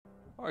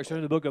All right, so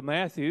in the book of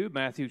Matthew,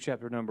 Matthew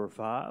chapter number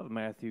 5,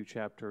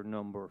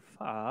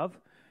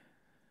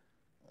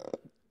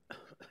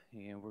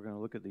 and we're going to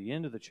look at the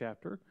end of the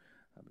chapter,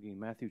 beginning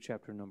Matthew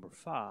chapter number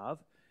 5.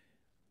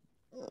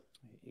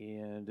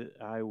 And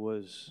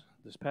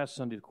this past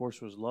Sunday, of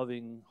course, was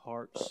Loving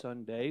Heart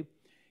Sunday,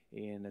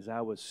 and as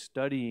I was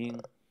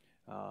studying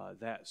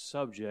that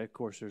subject, of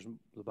course,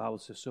 the Bible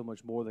says so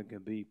much more than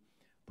can be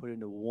put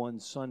into one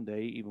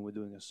Sunday, even with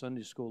doing a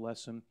Sunday school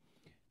lesson.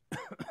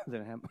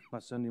 Then I had my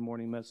Sunday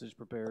morning message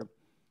prepared,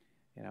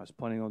 and I was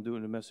planning on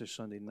doing the message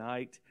Sunday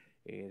night,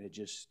 and it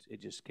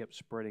just kept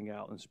spreading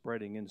out and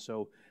spreading. And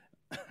so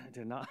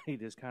tonight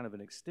is kind of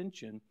an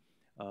extension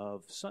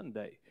of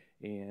Sunday.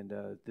 And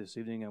this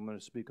evening I'm going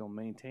to speak on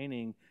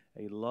maintaining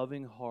a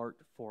loving heart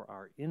for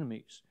our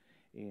enemies.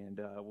 And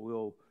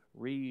we'll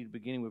read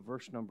beginning with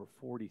verse number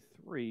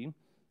 43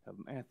 of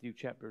Matthew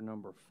chapter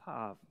number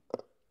 5.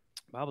 The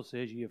Bible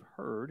says, "Ye have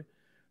heard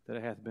that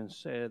it hath been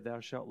said,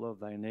 Thou shalt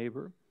love thy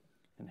neighbor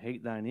and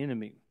hate thine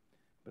enemy.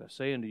 But I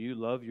say unto you,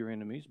 love your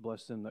enemies,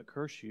 bless them that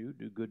curse you,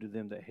 do good to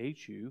them that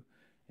hate you,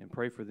 and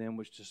pray for them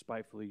which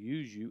despitefully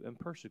use you and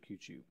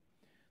persecute you,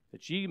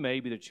 that ye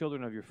may be the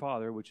children of your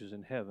Father which is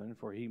in heaven,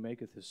 for he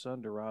maketh his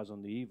sun to rise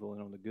on the evil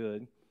and on the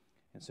good,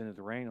 and sendeth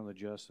rain on the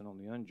just and on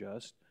the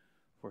unjust.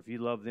 For if ye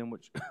love them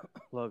which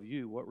love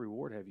you, what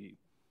reward have ye?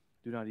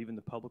 Do not even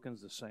the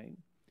publicans the same?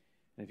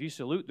 And if ye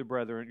salute your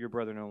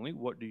brethren only,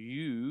 what do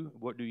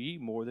ye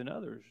more than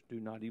others? Do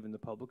not even the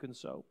publicans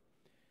so?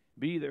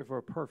 Be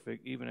therefore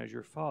perfect, even as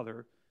your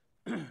Father,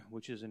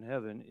 which is in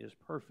heaven, is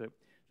perfect."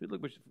 So we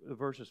look at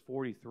verses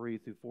 43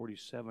 through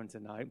 47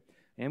 tonight.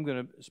 I am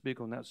going to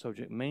speak on that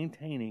subject,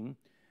 maintaining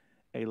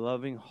a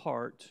loving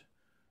heart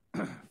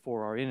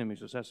for our enemies.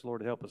 So ask the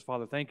Lord to help us.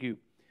 Father, thank you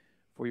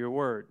for your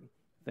word.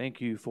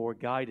 Thank you for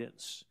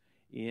guidance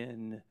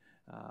in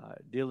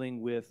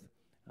dealing with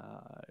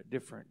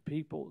different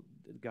people,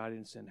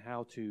 guidance in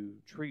how to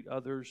treat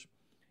others.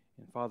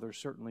 And Father,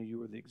 certainly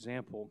you are the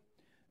example.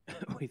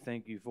 We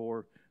thank you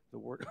for the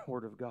word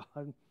of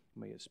God.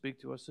 May it speak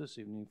to us this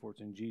evening, for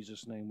it's in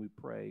Jesus' name we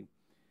pray.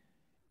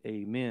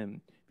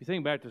 Amen. If you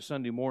think back to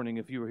Sunday morning,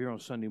 if you were here on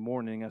Sunday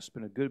morning, I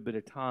spent a good bit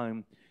of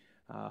time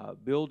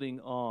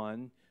building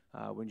on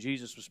when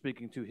Jesus was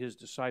speaking to his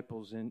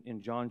disciples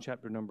in John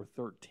chapter number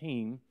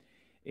 13,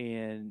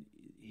 and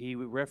he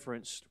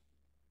referenced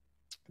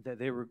that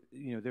they were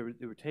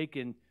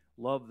taking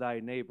love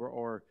thy neighbor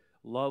or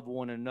love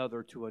one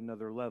another to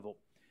another level.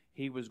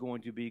 He was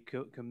going to be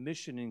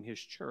commissioning his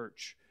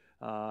church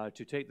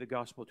to take the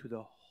gospel to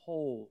the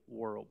whole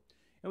world.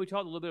 And we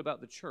talked a little bit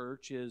about the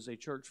church is a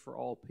church for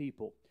all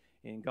people,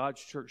 and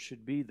God's church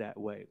should be that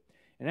way.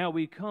 And now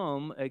we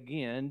come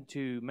again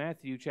to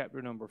Matthew chapter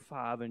number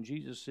 5, and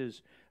Jesus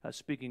is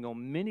speaking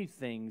on many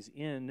things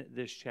in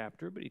this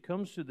chapter, but he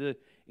comes to the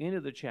end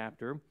of the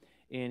chapter,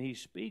 and he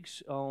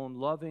speaks on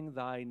loving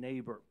thy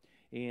neighbor.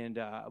 And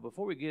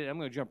before we get it, I'm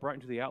going to jump right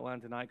into the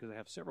outline tonight because I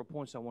have several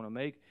points I want to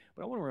make.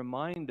 But I want to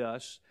remind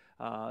us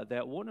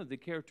that one of the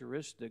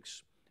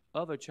characteristics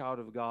of a child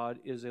of God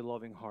is a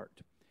loving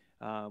heart.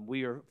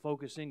 We are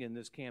focusing in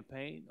this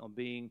campaign on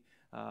being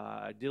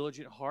a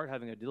diligent heart,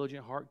 having a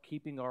diligent heart,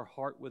 keeping our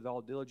heart with all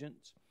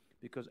diligence,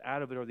 because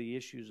out of it are the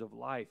issues of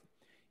life.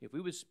 If we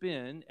would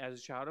spend, as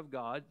a child of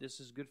God, this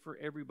is good for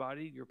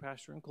everybody, your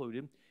pastor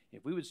included,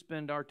 if we would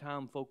spend our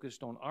time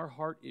focused on our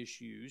heart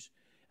issues,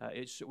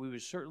 we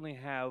would certainly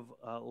have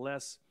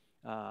less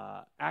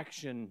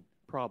action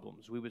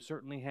problems. We would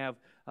certainly have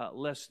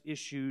less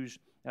issues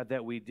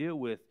that we deal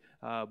with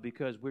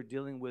because we're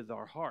dealing with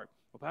our heart.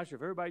 Well, Pastor,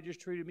 if everybody just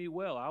treated me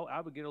well,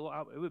 I would get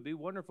it would be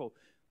wonderful.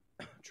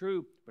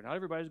 True, but not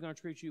everybody's going to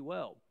treat you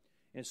well.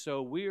 And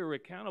so we are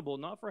accountable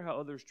not for how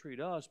others treat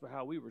us, but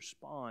how we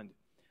respond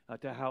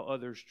to how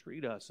others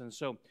treat us. And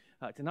so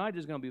tonight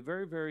is going to be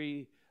very,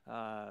 very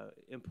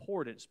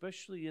important,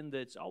 especially in that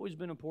it's always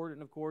been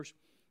important, of course,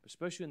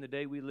 especially in the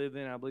day we live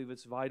in. I believe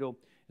it's vital.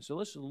 And so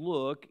let's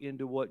look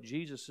into what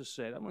Jesus has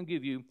said. I'm going to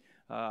give you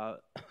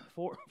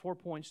four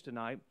points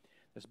tonight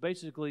that's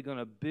basically going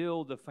to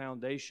build the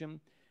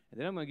foundation.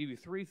 And then I'm going to give you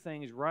three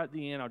things right at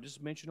the end. I'll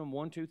just mention them,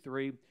 1, 2,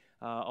 3,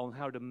 on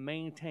how to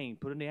maintain,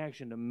 put into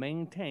action to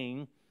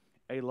maintain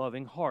a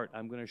loving heart.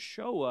 I'm going to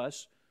show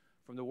us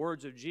from the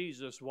words of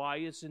Jesus why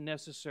it's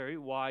necessary,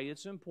 why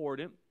it's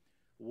important,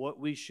 what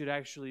we should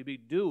actually be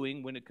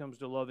doing when it comes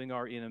to loving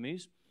our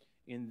enemies.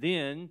 And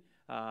then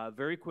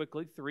very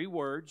quickly, 3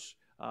 words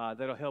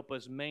that'll help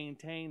us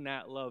maintain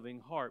that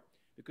loving heart.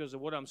 Because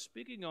of what I'm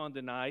speaking on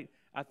tonight,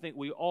 I think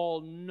we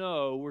all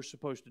know we're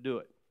supposed to do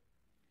it.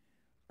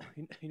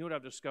 You know what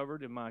I've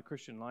discovered in my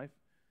Christian life?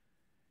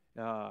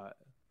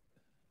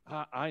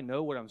 I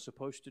know what I'm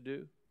supposed to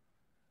do.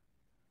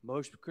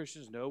 Most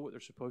Christians know what they're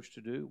supposed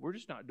to do. We're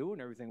just not doing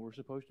everything we're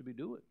supposed to be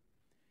doing.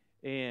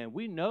 And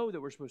we know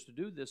that we're supposed to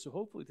do this, so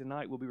hopefully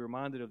tonight we'll be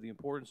reminded of the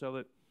importance of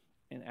it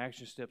and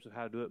action steps of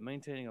how to do it,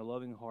 maintaining a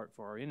loving heart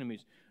for our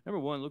enemies. Number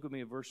 1, look with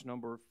me at verse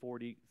number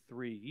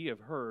 43. Ye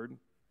have heard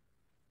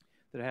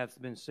that it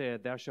hath been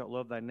said, Thou shalt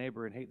love thy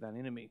neighbor and hate thine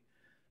enemy.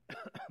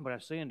 But I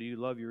say unto you,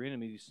 love your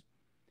enemies,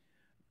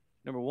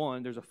 Number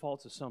one, there's a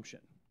false assumption.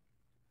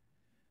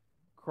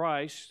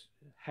 Christ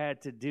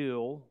had to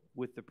deal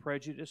with the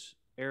prejudice,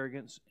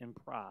 arrogance, and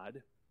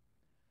pride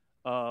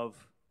of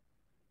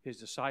his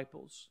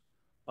disciples,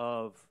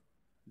 of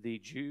the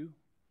Jew.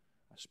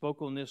 I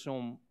spoke on this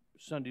on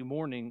Sunday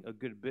morning a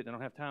good bit, and I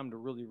don't have time to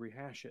really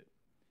rehash it.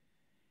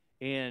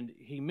 And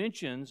he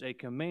mentions a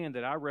command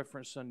that I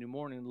referenced Sunday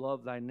morning,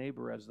 love thy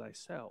neighbor as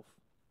thyself.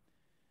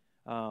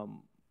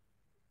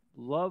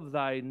 Love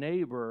thy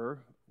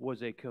neighbor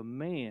was a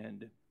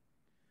command.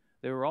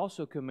 They were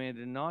also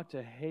commanded not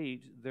to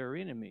hate their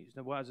enemies.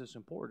 Now, why is this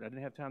important? I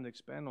didn't have time to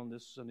expand on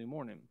this Sunday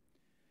morning.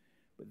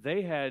 But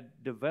they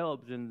had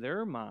developed in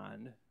their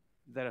mind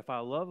that if I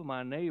love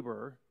my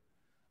neighbor,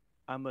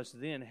 I must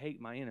then hate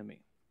my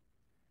enemy.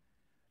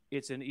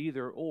 It's an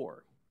either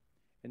or,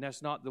 and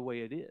that's not the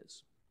way it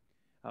is.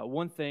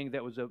 One thing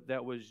that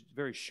was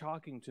very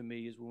shocking to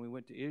me is when we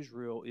went to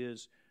Israel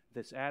is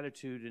this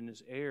attitude and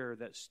this error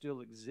that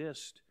still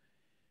exists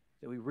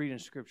that we read in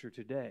Scripture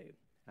today.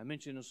 I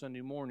mentioned on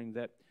Sunday morning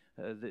that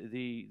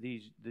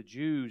the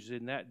Jews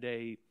in that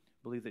day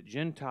believed that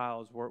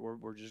Gentiles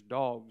were just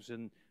dogs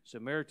and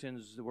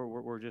Samaritans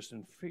were just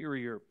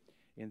inferior,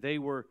 and they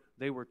were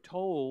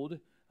told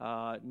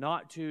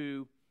not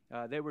to.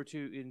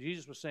 And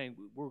Jesus was saying,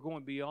 we're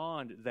going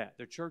beyond that.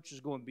 The church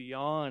is going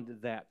beyond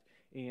that,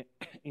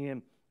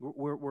 and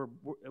we're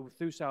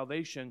through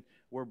salvation,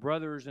 we're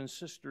brothers and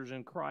sisters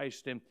in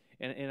Christ, and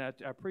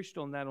I preached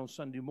on that on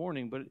Sunday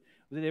morning. But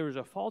there was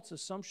a false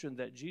assumption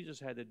that Jesus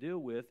had to deal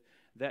with,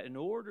 that in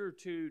order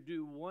to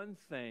do one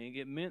thing,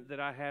 it meant that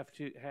I had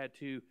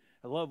to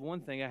love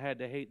one thing, I had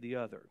to hate the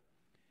other,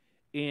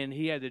 and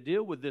he had to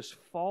deal with this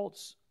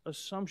false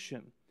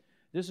assumption.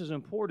 This is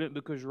important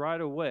because right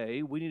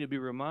away we need to be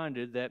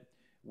reminded that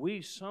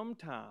we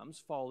sometimes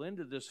fall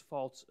into this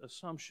false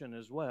assumption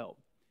as well.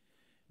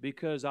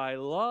 Because I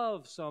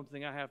love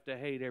something, I have to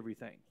hate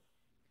everything.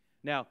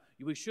 Now,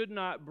 we should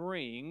not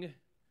bring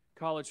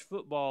college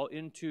football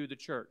into the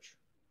church.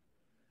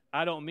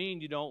 I don't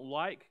mean you don't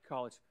like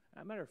college.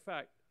 As a matter of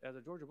fact, as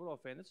a Georgia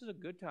Bulldog fan, this is a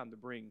good time to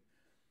bring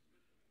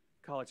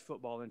college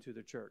football into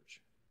the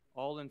church.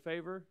 All in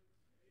favor?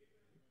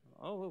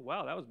 Oh,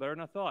 wow, that was better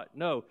than I thought.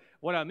 No,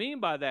 what I mean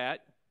by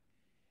that,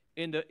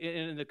 in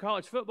the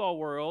college football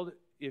world,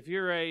 if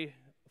you're a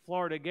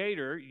Florida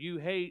Gator, you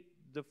hate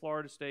the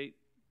Florida State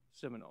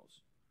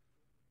Seminoles.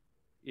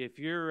 If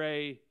you're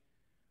a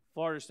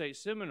Florida State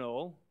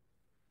Seminole,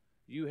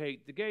 you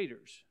hate the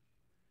Gators.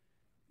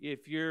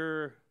 If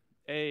you're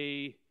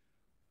a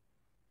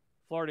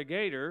Florida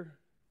Gator,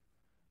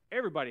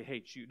 everybody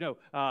hates you. No,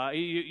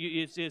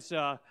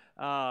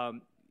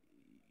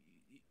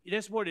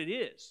 that's what it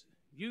is.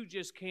 You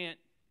just can't.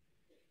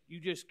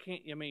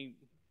 I mean,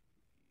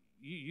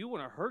 you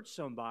want to hurt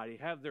somebody,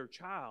 have their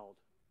child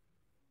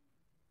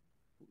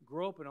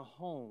grow up in a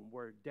home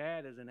where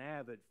dad is an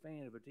avid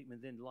fan of a team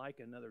and then like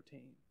another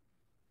team.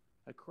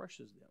 It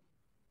crushes them.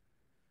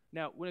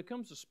 Now, when it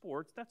comes to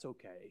sports, that's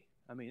okay.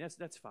 I mean,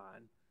 that's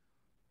fine.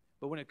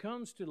 But when it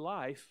comes to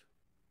life,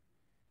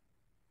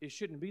 it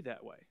shouldn't be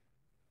that way.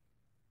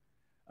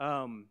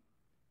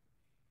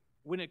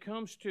 When it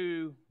comes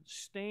to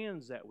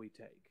stands that we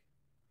take,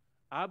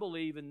 I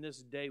believe in this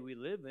day we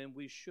live in,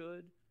 we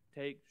should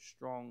take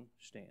strong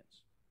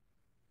stands.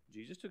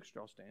 Jesus took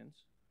strong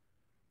stands.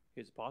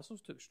 His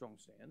apostles took strong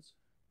stands.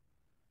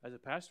 As a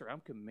pastor,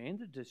 I'm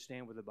commanded to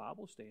stand where the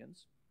Bible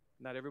stands.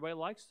 Not everybody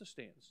likes the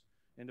stands.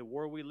 In the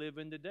world we live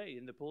in today,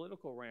 in the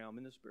political realm,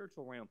 in the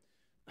spiritual realm,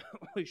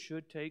 we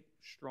should take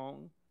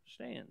strong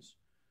stands.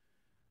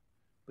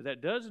 But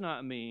that does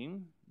not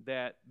mean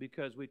that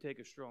because we take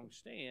a strong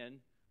stand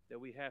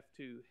that we have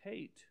to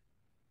hate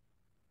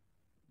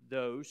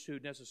those who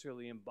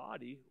necessarily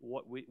embody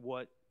what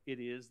it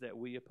is that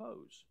we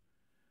oppose.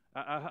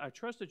 I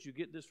trust that you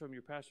get this from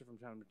your pastor from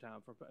time to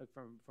time,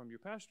 from your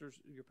pastor's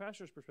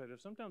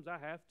perspective. Sometimes I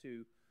have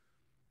to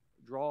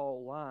draw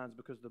lines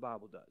because the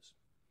Bible does.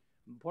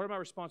 Part of my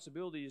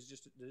responsibility is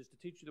just to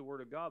teach you the Word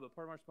of God, but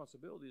part of my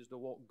responsibility is to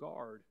walk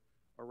guard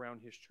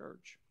around His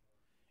church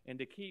and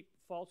to keep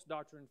false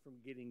doctrine from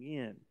getting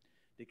in,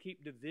 to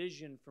keep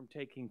division from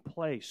taking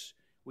place.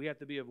 We have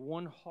to be of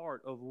one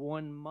heart, of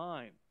one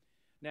mind.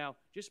 Now,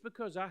 just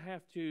because I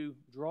have to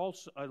draw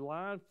a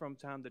line from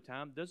time to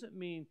time doesn't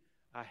mean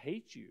I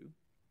hate you.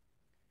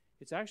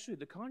 It's actually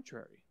the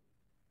contrary.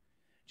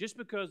 Just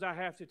because I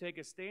have to take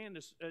a stand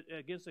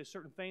against a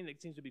certain thing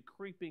that seems to be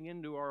creeping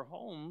into our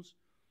homes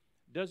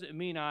doesn't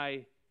mean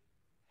I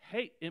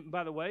hate. And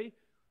by the way,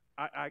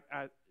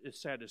 it's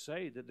sad to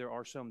say that there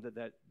are some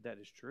that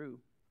is true.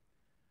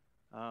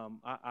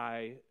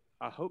 I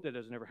hope that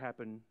doesn't ever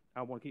happen.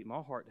 I want to keep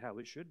my heart how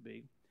it should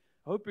be.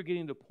 I hope you're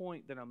getting the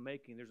point that I'm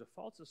making. There's a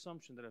false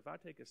assumption that if I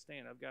take a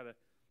stand, I've got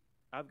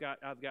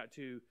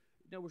to.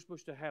 You know, we're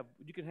supposed to have.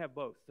 You can have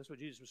both. That's what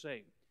Jesus was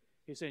saying.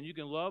 He's saying you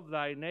can love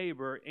thy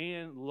neighbor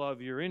and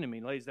love your enemy.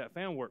 He lays that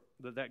groundwork.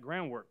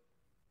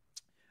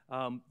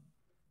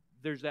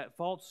 There's that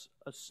false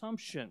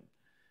assumption.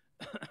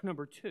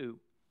 Number two,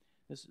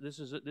 this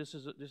is a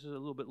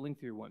little bit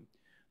lengthier one.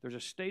 There's a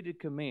stated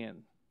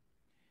command.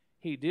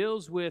 he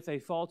deals with a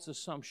false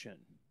assumption.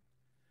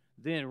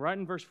 Then, right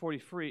in verse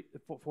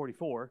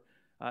 44,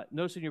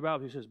 notice in your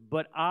Bible, he says,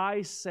 but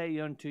I say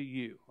unto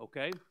you,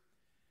 okay?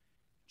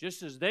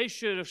 Just as they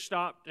should have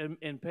stopped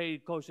and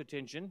paid close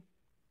attention,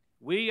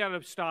 we got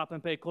to stop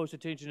and pay close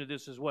attention to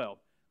this as well.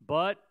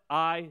 But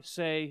I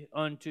say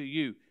unto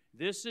you.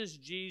 This is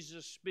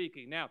Jesus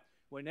speaking. Now,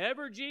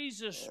 whenever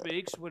Jesus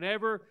speaks,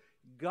 whenever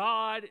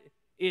God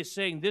is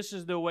saying this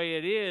is the way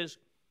it is,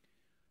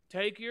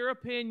 take your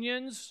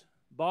opinions,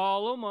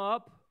 ball them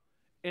up,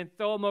 and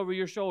throw them over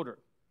your shoulder.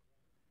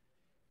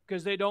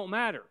 Because they don't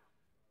matter.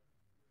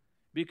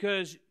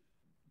 Because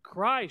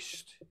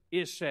Christ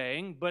is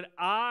saying, but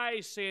I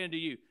say unto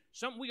you.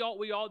 We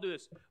all do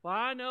this. Well,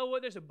 I know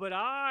what this is, but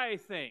I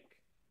think.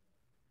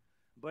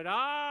 But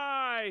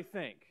I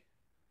think.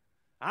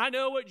 I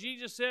know what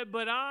Jesus said,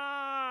 but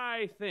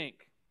I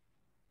think.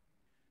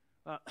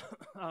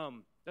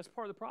 That's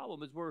part of the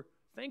problem, is we're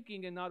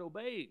thinking and not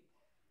obeying.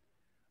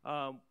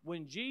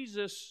 When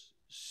Jesus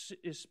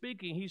is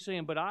speaking, he's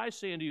saying, but I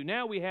say unto you.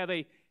 Now we have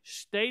a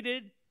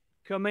stated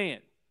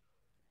command,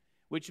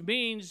 which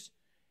means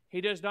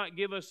he does not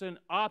give us an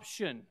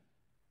option.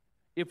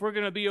 If we're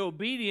going to be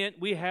obedient,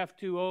 we have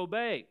to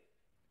obey.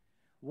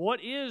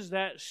 What is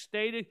that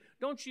stated?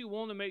 Don't you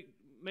want to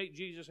make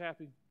Jesus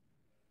happy?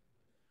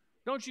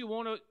 Don't you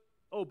want to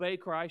obey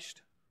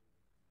Christ?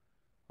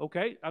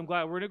 Okay, I'm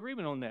glad we're in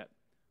agreement on that.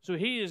 So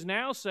he is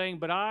now saying,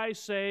 but I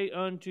say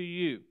unto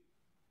you.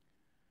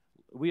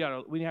 We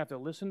have to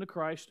listen to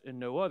Christ and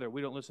no other.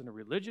 We don't listen to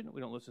religion. We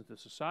don't listen to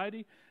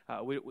society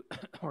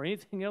or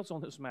anything else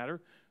on this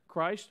matter.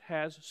 Christ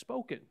has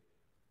spoken.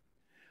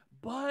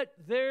 But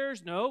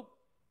there's no.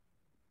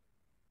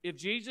 If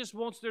Jesus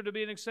wants there to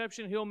be an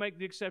exception, he'll make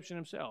the exception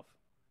himself.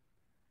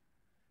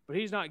 But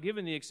he's not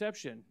given the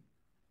exception.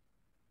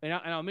 And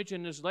I'll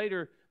mention this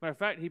later. Matter of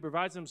fact, he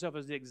provides himself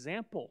as the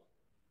example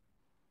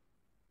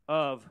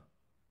of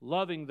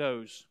loving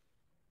those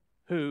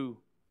who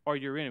are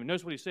your enemy.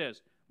 Notice what he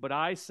says. But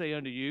I say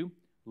unto you,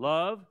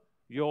 love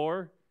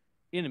your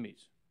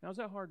enemies. Now, is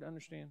that hard to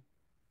understand?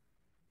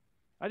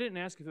 I didn't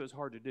ask if it was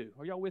hard to do.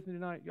 Are y'all with me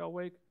tonight? Y'all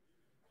awake?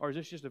 Or is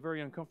this just a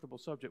very uncomfortable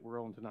subject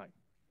we're on tonight?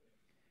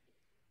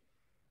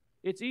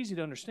 It's easy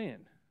to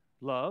understand.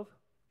 Love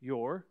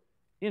your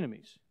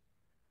enemies.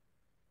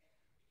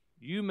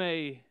 You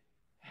may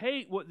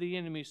hate what the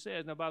enemy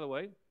says. Now, by the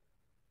way,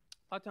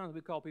 a lot of times we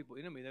call people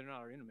enemy, they're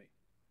not our enemy.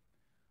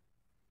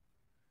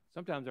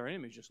 Sometimes our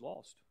enemy is just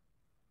lost.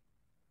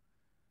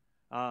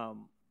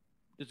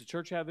 Does the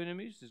church have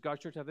enemies? Does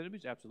God's church have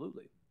enemies?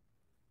 Absolutely.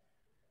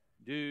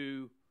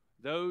 Do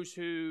those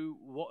who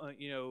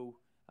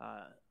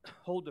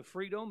hold the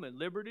freedom and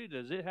liberty,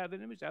 does it have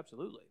enemies?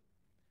 Absolutely.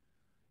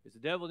 Is the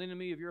devil an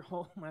enemy of your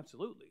home?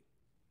 Absolutely.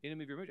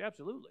 Enemy of your marriage?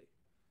 Absolutely.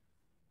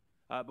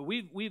 But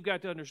we've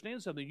got to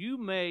understand something. You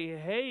may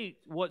hate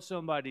what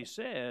somebody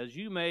says.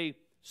 You may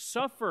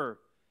suffer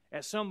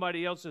at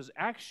somebody else's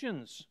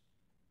actions.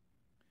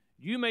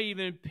 You may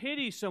even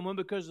pity someone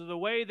because of the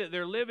way that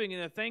they're living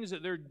and the things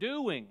that they're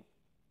doing.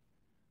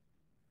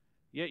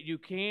 Yet you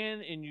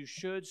can and you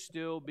should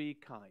still be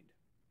kind.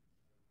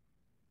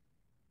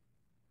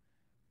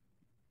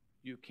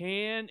 You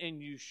can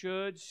and you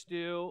should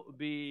still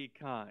be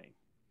kind.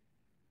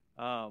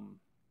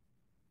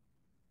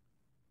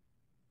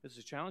 This is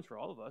a challenge for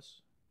all of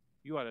us.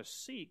 You ought to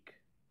seek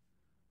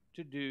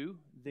to do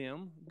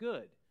them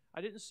good.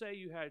 I didn't say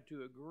you had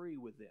to agree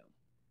with them.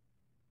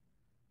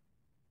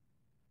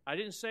 I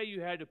didn't say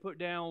you had to put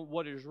down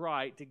what is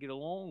right to get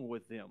along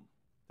with them.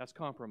 That's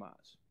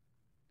compromise.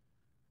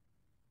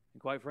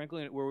 And quite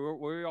frankly, where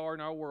we are in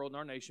our world, in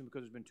our nation,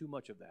 because there's been too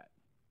much of that.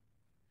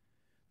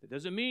 That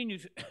doesn't mean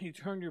you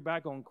turn your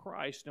back on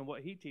Christ and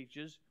what he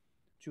teaches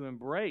to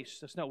embrace.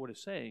 That's not what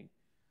it's saying.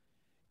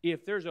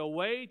 If there's a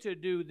way to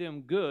do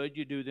them good,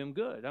 you do them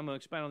good. I'm going to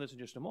expand on this in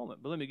just a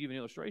moment, but let me give you an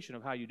illustration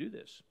of how you do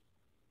this.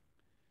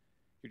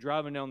 You're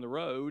driving down the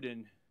road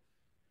and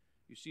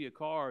you see a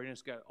car and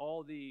it's got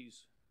all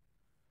these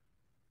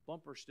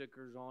bumper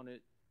stickers on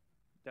it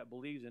that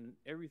believes in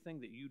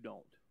everything that you don't.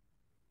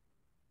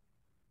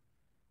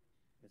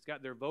 It's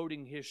got their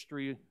voting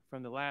history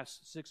from the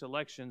last 6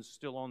 elections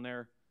still on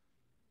there.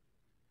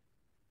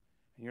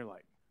 And you're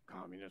like,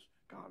 communist,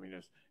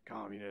 communist,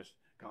 communist,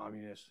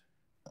 communist.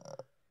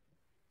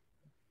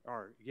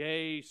 Or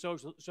yay,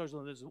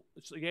 socialism,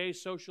 yay,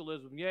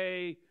 socialism,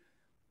 yay.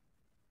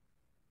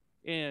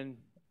 And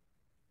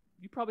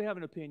you probably have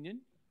an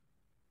opinion.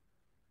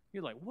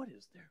 You're like, what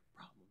is their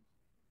problem?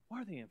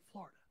 Why are they in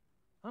Florida?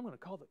 I'm going to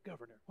call the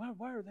governor. Why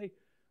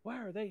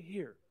are they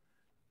here?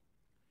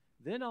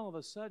 Then all of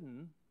a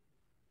sudden,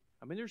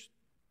 I mean, there's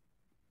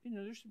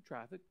some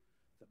traffic.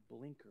 The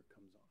blinker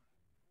comes on.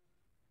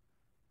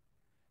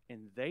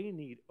 And they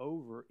need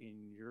over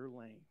in your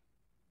lane.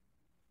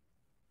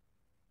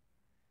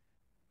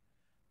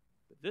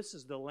 But this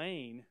is the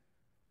lane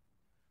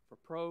for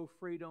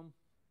pro-freedom,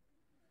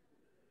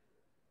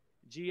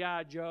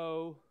 G.I.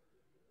 Joe.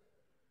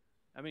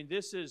 I mean,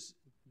 this is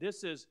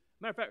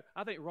matter of fact,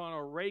 I think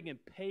Ronald Reagan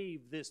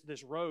paved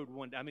this road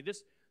one day. I mean,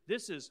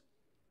 this is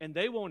and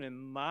they won't in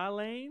my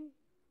lane.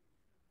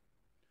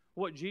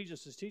 What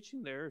Jesus is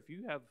teaching there, if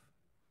you have,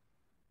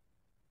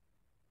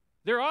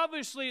 they're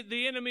obviously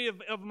the enemy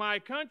of my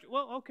country.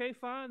 Well, okay,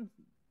 fine.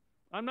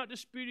 I'm not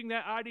disputing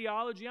that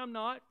ideology. I'm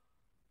not.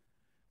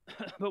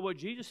 But what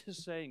Jesus is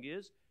saying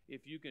is,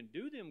 if you can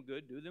do them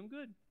good, do them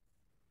good.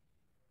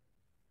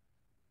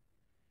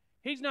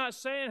 He's not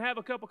saying have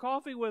a cup of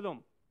coffee with them.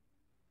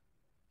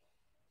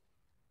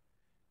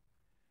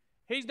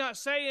 He's not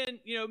saying,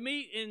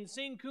 meet and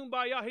sing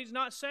kumbaya. He's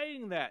not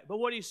saying that. But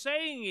what he's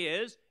saying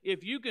is,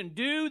 if you can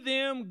do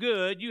them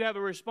good, you have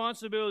a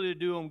responsibility to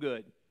do them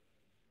good.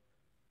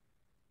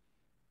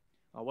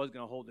 I was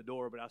going to hold the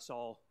door, but I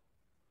saw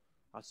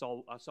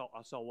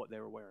what they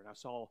were wearing.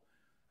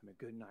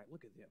 Good night.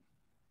 Look at them.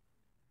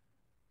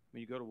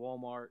 You go to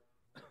Walmart,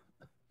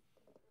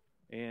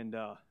 and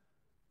you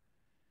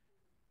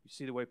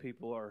see the way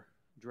people are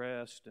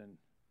dressed and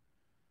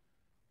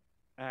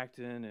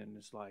acting, and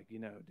it's like,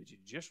 did you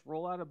just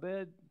roll out of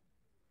bed?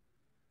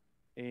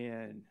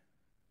 And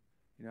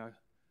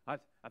I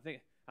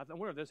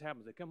wonder if this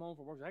happens. They come home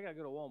from work. I gotta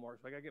go to Walmart,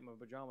 so I gotta get my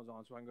pajamas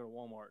on so I can go to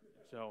Walmart.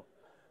 So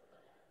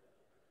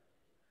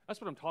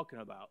that's what I'm talking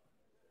about.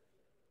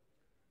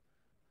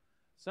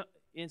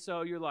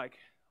 So you're like,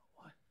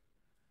 what?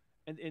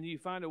 And you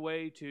find a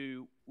way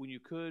to, when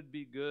you could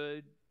be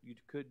good, you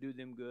could do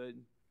them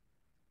good.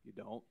 You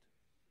don't.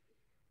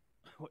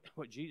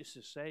 What Jesus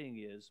is saying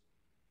is,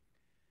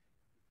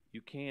 you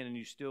can and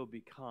you still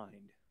be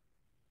kind.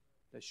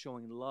 That's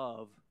showing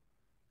love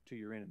to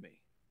your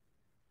enemy.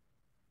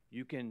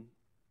 You can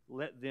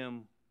let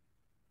them,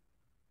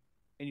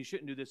 and you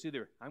shouldn't do this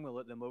either. I'm going to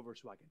let them over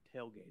so I can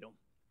tailgate them.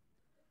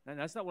 And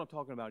that's not what I'm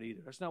talking about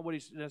either. That's not what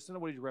he's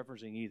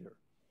referencing either.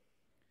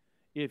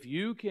 If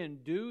you can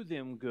do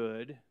them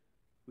good,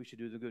 we should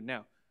do them good.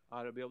 Now, I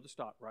ought to be able to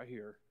stop right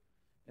here,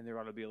 and there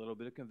ought to be a little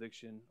bit of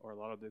conviction, or a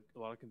lot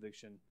of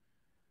conviction.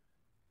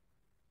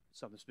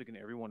 Something speaking to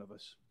every one of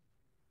us,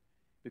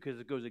 because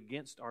it goes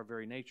against our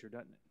very nature,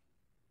 doesn't it?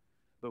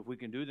 But if we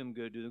can do them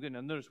good, do them good.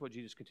 Now, notice what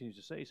Jesus continues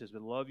to say. He says,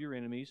 "But love your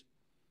enemies,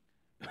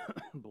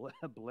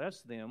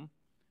 bless them."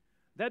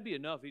 That'd be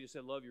enough. He just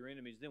said, "Love your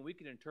enemies." Then we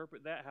can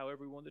interpret that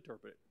however we want to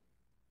interpret it,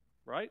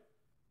 right?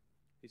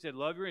 He said,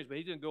 "Love your enemies," but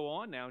he's going to go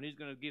on now, and he's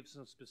going to give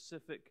some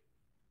specific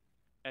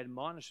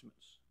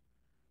admonishments.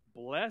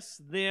 Bless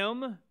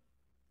them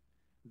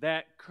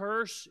that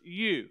curse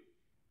you.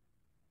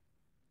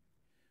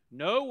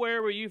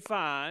 Nowhere will you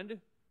find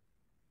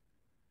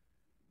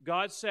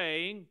God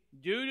saying,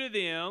 do to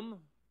them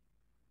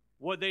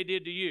what they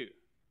did to you.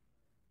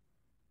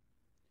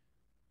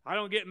 I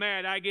don't get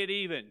mad, I get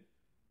even.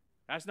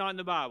 That's not in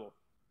the Bible.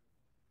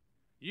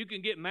 You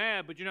can get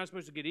mad, but you're not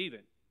supposed to get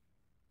even.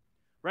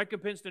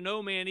 Recompense to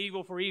no man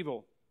evil for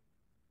evil.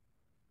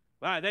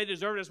 Wow, they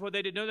deserve it. That's what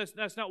they did. No,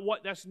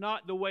 that's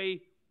not the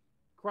way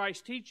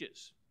Christ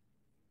teaches.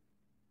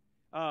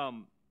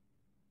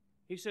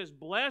 He says,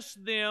 bless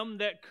them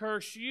that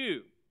curse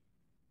you.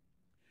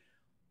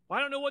 Well,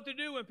 I don't know what to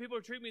do when people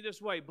treat me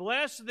this way.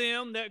 Bless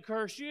them that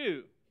curse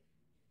you.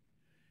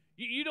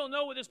 You don't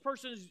know what this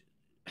person's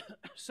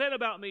said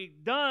about me,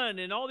 done,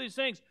 and all these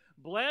things.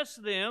 Bless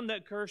them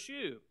that curse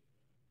you.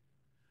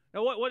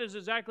 Now, what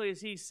exactly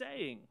is he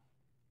saying?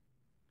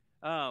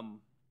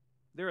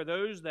 There are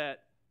those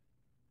that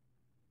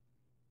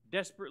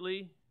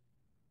desperately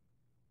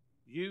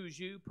use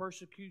you,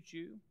 persecute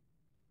you.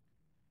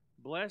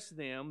 Bless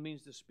them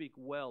means to speak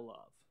well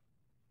of.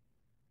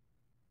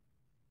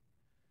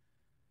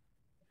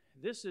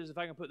 This is, if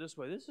I can put it this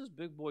way, this is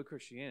big boy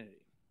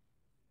Christianity.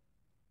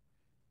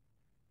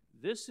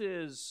 This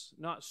is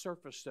not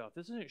surface stuff.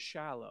 This isn't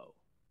shallow.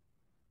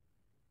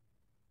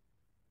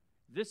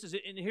 This is,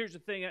 and here's the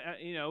thing,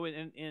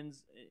 and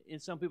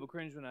some people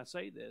cringe when I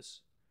say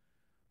this.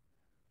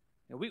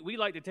 And we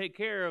like to take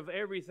care of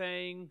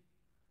everything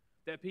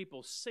that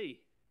people see.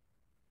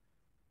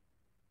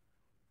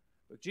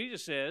 But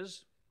Jesus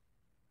says,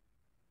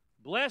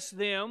 bless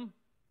them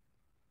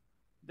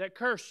that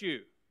curse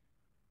you.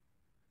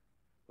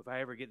 If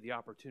I ever get the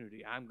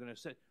opportunity, I'm going to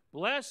say,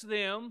 bless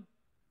them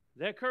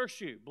that curse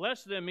you.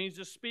 Bless them means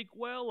to speak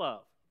well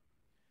of.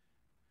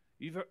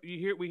 We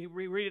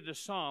read it in the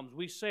Psalms.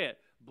 We say it.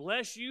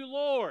 Bless you,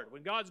 Lord.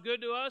 When God's good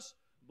to us,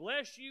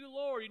 bless you,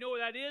 Lord. You know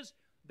what that is?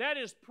 That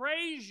is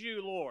praise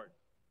you, Lord.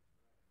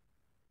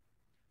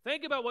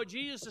 Think about what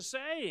Jesus is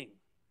saying.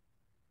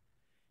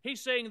 He's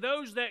saying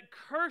those that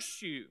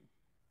curse you,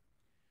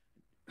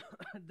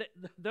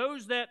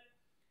 those that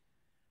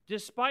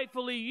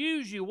despitefully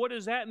use you. What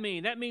does that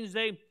mean? That means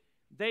they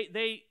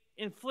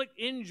inflict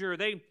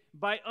injury.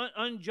 By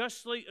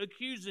unjustly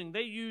accusing,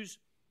 they use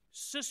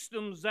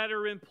systems that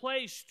are in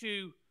place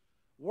to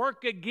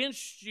work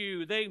against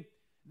you. They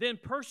then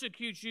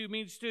persecute you,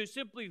 means to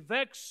simply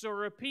vex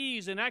or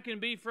appease, and that can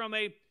be from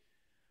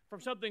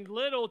something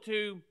little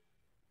to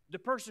the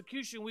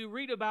persecution we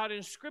read about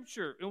in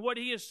Scripture. And what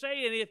he is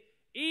saying,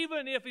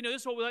 even if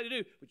this is what we like to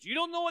do, but you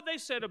don't know what they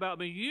said about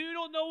me, you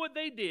don't know what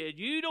they did,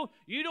 you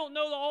don't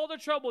know all the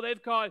trouble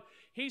they've caused.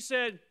 He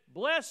said,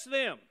 bless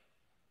them.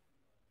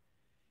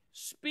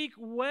 Speak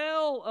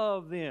well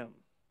of them.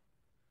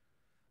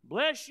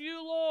 Bless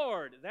you,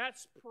 Lord.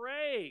 That's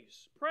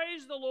praise.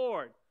 Praise the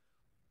Lord.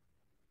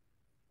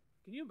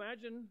 Can you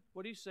imagine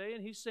what he's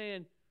saying? He's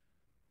saying,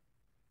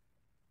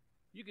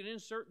 you can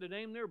insert the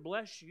name there,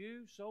 bless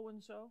you,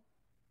 so-and-so.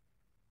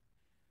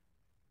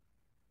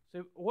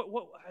 So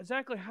what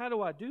exactly, how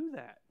do I do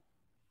that?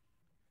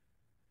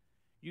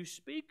 You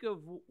speak of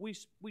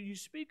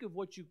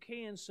what you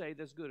can say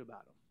that's good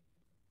about them.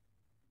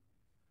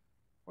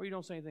 Or you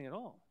don't say anything at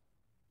all.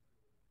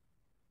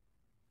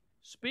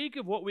 Speak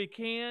of what we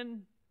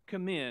can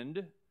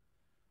commend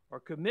or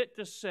commit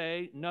to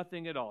say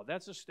nothing at all.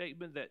 That's a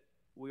statement that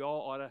we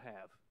all ought to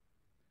have.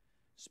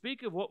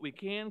 Speak of what we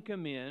can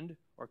commend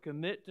or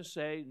commit to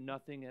say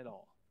nothing at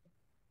all.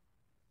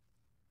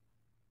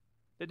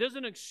 It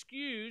doesn't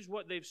excuse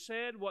what they've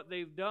said, what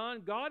they've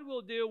done. God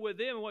will deal with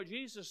them. And what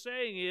Jesus is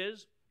saying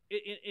is,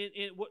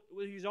 what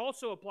he's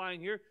also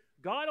applying here,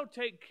 God will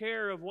take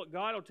care of what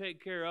God will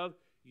take care of.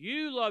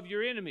 You love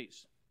your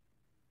enemies.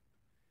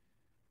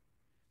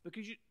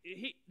 Because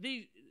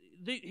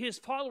his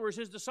followers,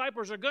 his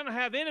disciples are going to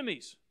have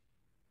enemies.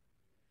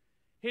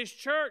 His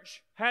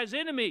church has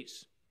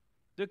enemies.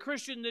 The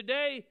Christian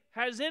today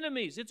has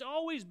enemies. It's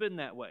always been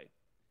that way.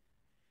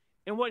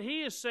 And what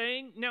he is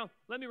saying, now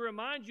let me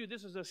remind you,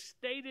 this is a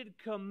stated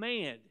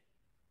command.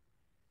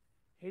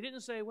 He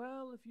didn't say,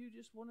 well, if you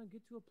just want to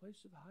get to a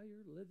place of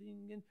higher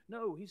living.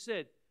 No, he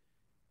said,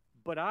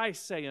 but I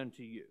say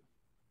unto you,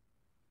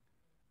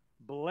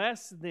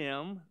 bless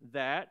them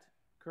that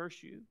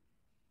curse you,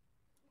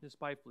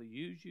 despitefully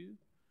use you,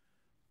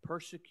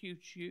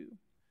 persecute you.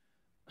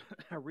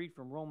 I read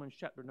from Romans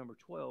chapter number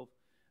 12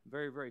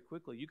 very, very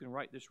quickly. You can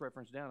write this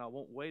reference down. I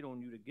won't wait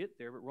on you to get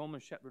there, but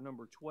Romans chapter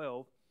number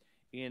 12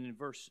 in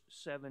verse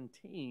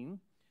 17,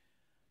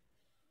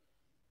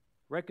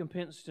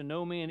 recompense to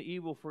no man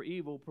evil for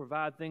evil,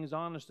 provide things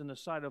honest in the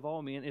sight of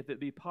all men, if it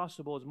be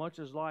possible, as much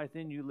as lieth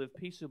in you, live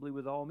peaceably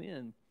with all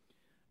men.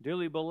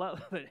 Dearly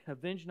beloved,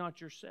 avenge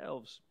not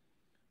yourselves,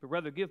 but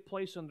rather give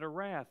place unto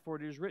wrath, for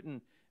it is written,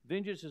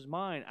 vengeance is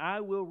mine, I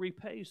will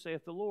repay,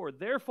 saith the Lord.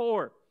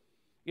 Therefore,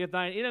 if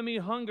thine enemy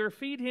hunger,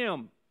 feed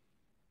him.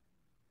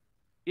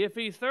 If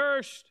he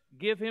thirst,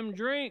 give him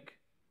drink.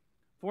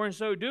 For in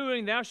so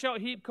doing, thou shalt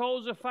heap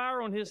coals of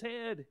fire on his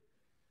head.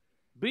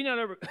 Be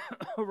not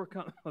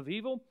overcome of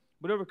evil,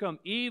 but overcome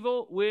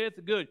evil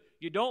with good.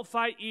 You don't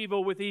fight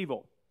evil with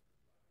evil.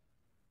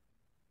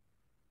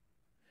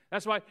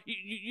 That's why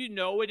you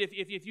know it.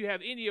 If you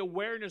have any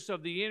awareness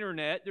of the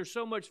internet, there's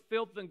so much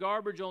filth and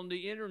garbage on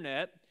the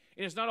internet,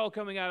 and it's not all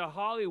coming out of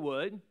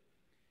Hollywood.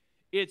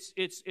 It's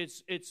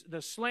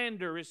the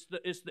slander, it's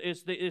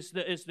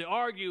the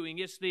arguing,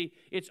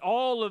 it's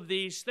all of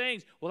these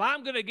things. Well,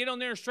 I'm going to get on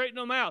there and straighten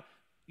them out.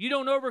 You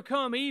don't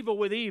overcome evil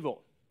with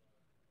evil.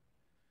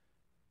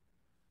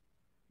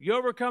 You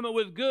overcome it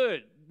with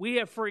good. We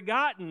have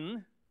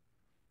forgotten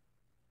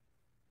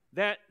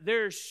that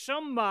there's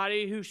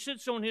somebody who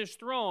sits on his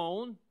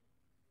throne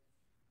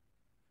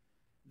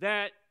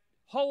that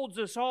holds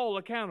us all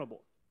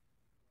accountable.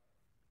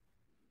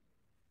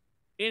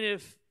 And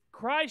if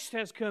Christ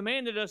has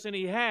commanded us, and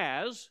he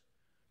has,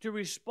 to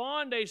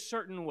respond a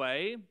certain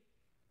way,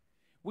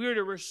 we are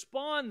to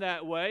respond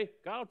that way.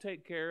 God will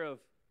take care of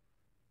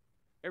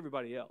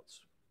everybody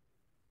else.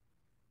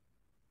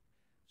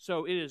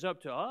 So it is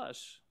up to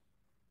us.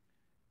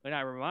 And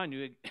I remind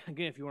you,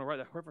 again, if you want to write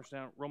that reference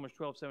down, Romans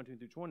 12, 17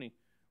 through 20,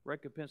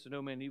 recompense to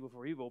no man evil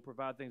for evil,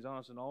 provide things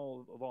honest in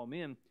all of all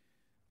men.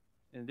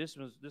 And this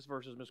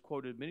verse is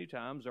misquoted many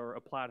times or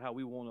applied how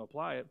we want to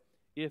apply it.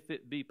 If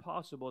it be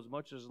possible, as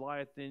much as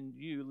lieth in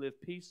you,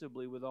 live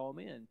peaceably with all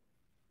men.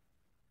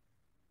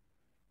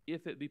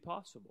 If it be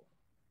possible.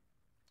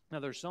 Now,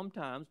 there's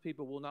sometimes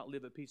people will not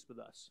live at peace with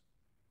us.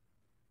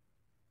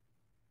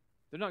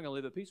 They're not going to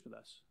live at peace with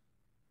us.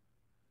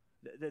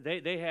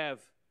 They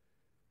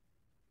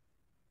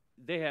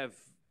have,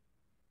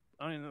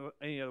 I don't know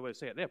any other way to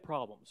say it, they have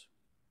problems.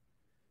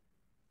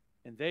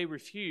 And they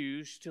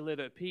refuse to live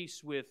at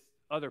peace with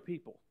other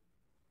people.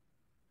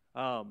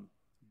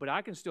 But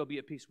I can still be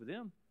at peace with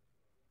them.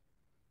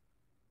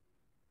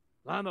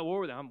 Well, I'm at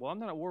war with them. Well, I'm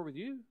not at war with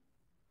you.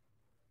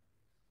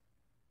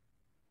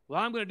 Well,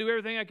 I'm going to do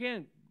everything I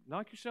can.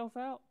 Knock yourself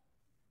out.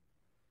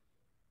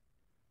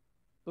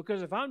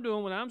 Because if I'm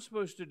doing what I'm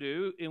supposed to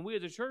do, and we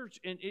as a church,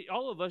 and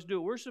all of us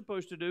do what we're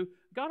supposed to do,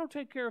 God will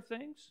take care of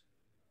things.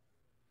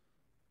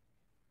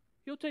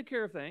 He'll take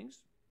care of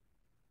things.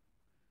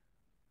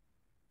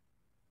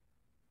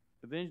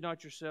 Avenge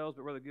not yourselves,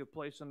 but rather give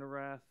place unto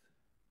wrath.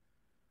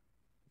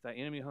 If thy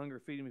enemy hunger,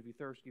 feed him. If he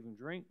thirst, give him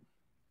drink.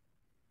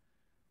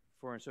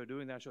 For in so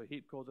doing, thou shalt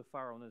heap coals of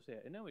fire on his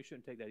head. And no, we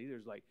shouldn't take that either.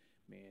 It's like,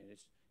 man,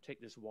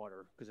 take this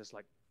water, because it's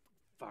like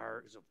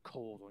fire is of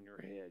coals on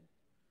your head.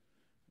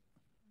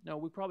 No,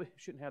 we probably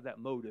shouldn't have that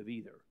motive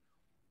either.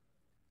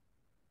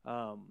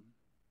 But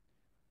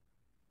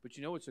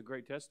you know what's a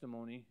great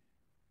testimony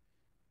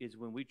is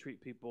when we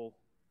treat people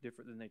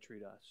different than they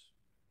treat us.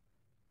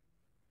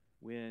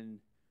 When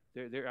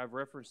I've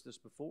referenced this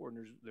before,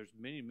 and there's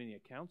many, many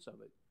accounts of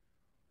it.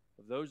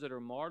 of those that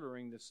are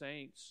martyring the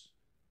saints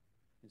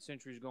in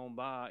centuries gone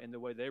by and the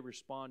way they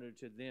responded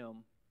to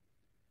them.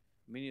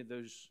 Many of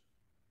those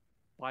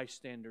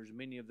bystanders,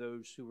 many of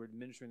those who were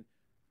administering,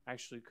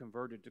 actually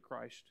converted to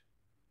Christ.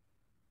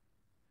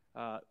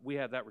 We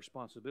have that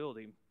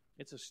responsibility.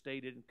 It's a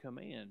stated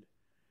command.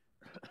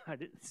 I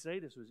didn't say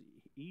this was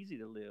easy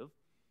to live,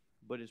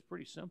 but it's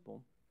pretty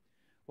simple.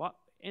 Well,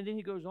 and then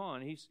he goes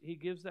on. He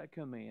gives that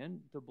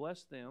command to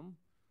bless them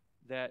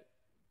that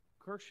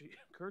curse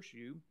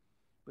you,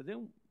 but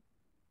then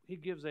he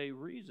gives a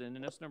reason,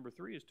 and that's number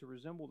 3, is to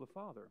resemble the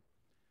Father.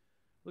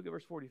 Look at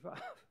verse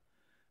 45.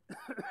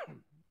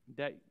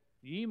 That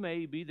ye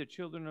may be the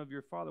children of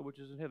your Father which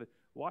is in heaven.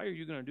 Why are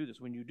you going to do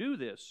this? When you do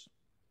this,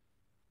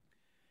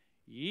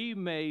 ye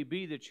may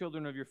be the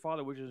children of your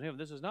Father which is in heaven.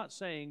 This is not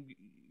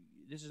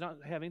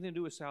having anything to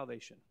do with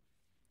salvation.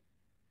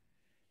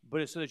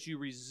 But it's so that you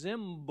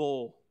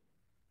resemble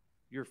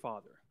your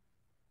Father.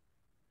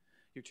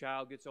 Your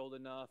child gets old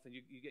enough, and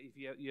if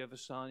you have a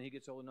son, he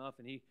gets old enough,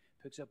 and he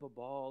picks up a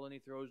ball and he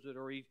throws it,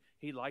 or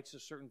he likes a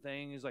certain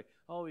thing. He's like,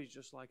 oh, he's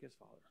just like his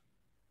father.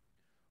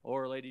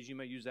 Or, ladies, you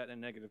may use that in a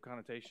negative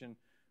connotation.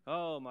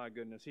 Oh, my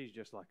goodness, he's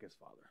just like his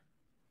father.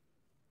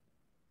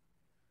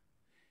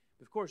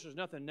 Of course, there's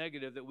nothing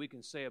negative that we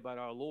can say about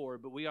our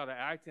Lord, but we ought to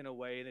act in a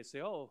way, and they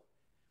say, oh,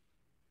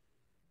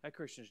 that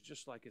Christian is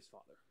just like his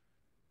father.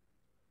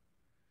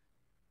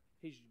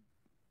 He's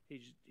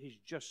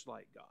just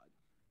like God.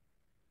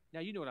 Now,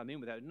 you know what I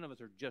mean with that. None of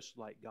us are just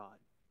like God.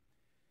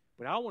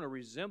 But I want to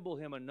resemble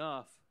him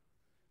enough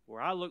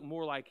where I look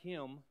more like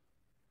him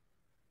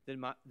than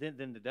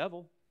the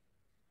devil.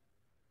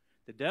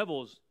 The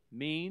devil's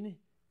mean,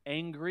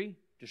 angry,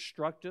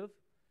 destructive,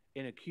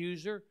 an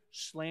accuser,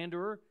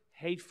 slanderer,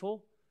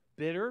 hateful,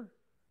 bitter.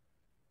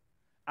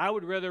 I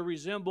would rather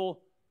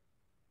resemble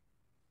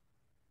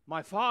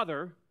my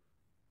Father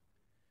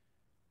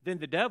than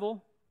the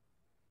devil.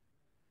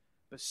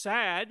 But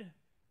sad,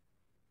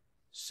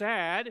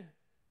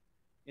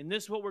 and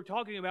this is what we're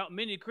talking about,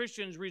 many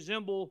Christians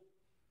resemble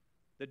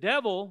the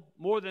devil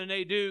more than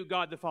they do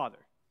God the Father.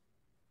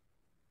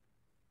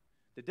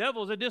 The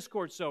devil's a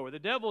discord sower. The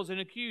devil's an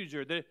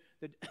accuser. The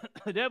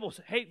devil's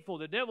hateful.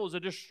 The devil's a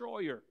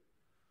destroyer.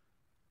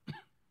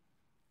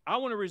 I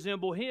want to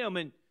resemble him,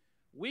 and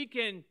we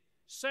can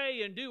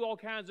say and do all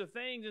kinds of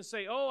things and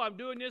say, oh, I'm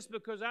doing this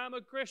because I'm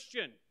a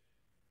Christian.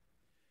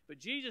 But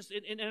Jesus,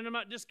 and I'm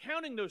not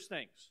discounting those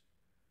things,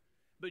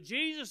 but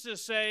Jesus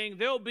is saying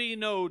there'll be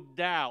no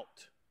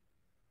doubt.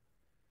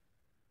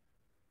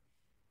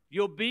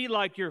 You'll be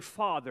like your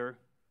Father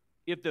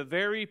if the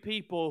very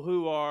people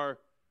who are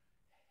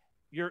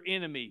your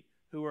enemy,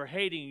 who are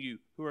hating you,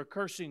 who are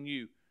cursing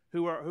you,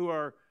 who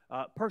are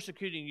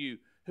persecuting you,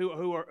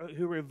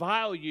 who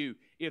revile you,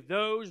 if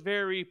those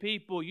very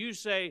people you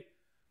say,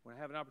 when I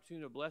have an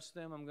opportunity to bless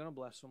them, I'm going to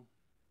bless them.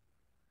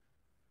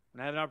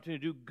 When I have an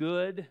opportunity to do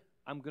good,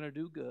 I'm going to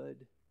do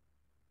good.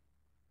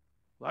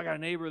 Well, I got a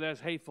neighbor that's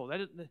hateful.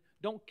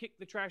 Don't kick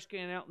the trash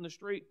can out in the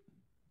street.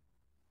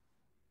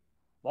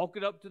 Walk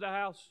it up to the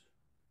house.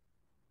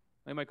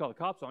 They might call the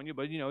cops on you,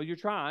 but you're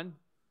trying.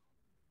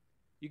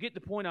 You get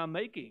the point I'm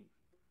making.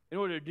 In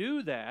order to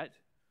do that,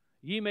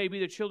 ye may be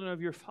the children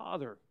of your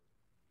Father.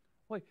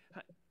 Wait,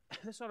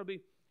 this ought to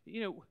be,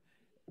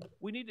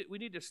 we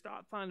need to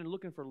stop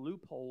looking for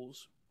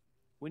loopholes.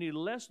 We need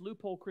less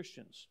loophole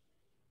Christians.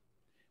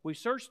 We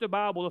search the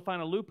Bible to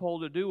find a loophole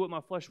to do what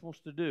my flesh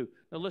wants to do.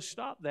 Now let's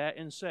stop that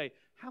and say,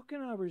 how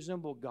can I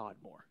resemble God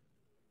more?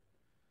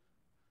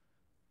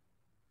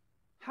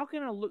 How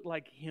can I look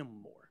like Him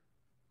more?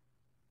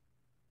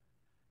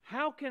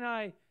 How can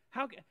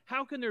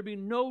there be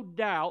no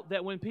doubt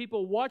that when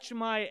people watch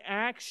my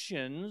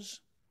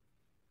actions,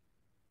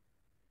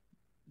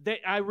 that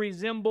I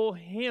resemble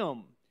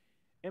Him?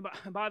 And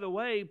by the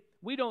way,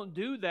 we don't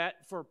do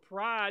that for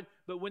pride,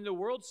 but when the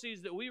world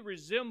sees that we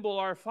resemble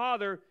our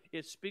Father,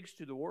 it speaks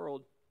to the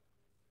world.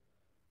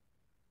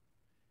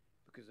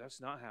 Because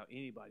that's not how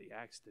anybody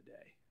acts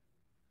today.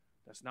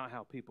 That's not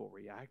how people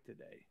react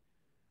today.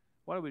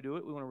 Why do we do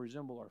it? We want to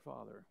resemble our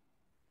Father.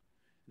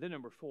 Then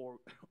number 4,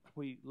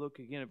 we look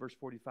again at verse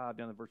 45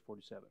 down to verse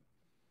 47.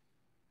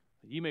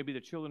 Ye may be the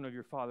children of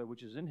your Father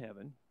which is in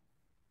heaven,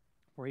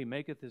 for He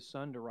maketh His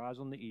sun to rise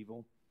on the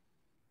evil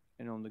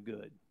and on the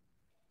good,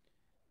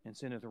 and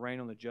sendeth rain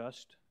on the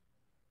just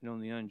and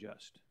on the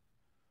unjust.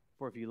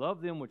 For if ye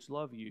love them which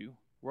love you,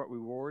 what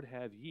reward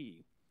have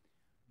ye?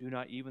 Do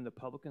not even the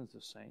publicans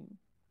the same?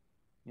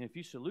 And if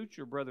you salute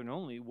your brethren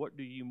only, what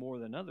do you more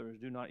than others?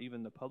 Do not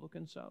even the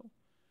publicans so?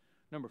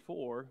 Number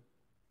 4,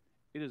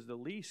 it is the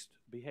least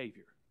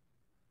behavior.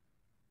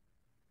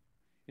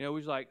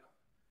 He's like,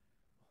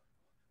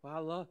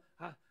 well,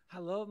 I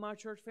love my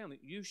church family.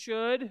 You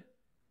should,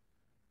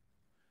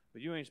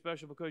 but you ain't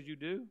special because you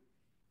do.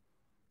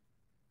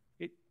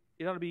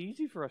 It ought to be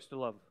easy for us to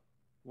love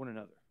one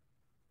another.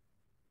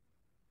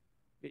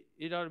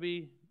 It ought to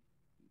be,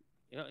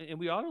 and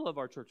we ought to love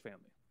our church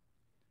family.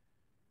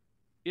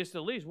 It's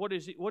the least.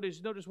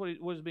 Notice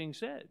what is being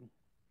said.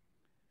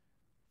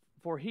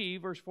 For he,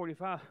 verse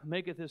 45,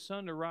 maketh his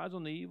sun to rise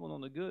on the evil and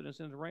on the good, and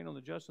sends rain on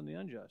the just and the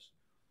unjust.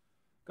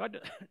 God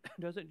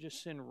doesn't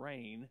just send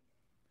rain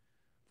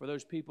for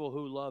those people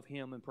who love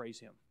him and praise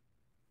him.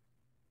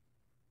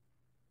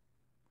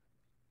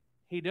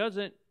 He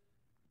doesn't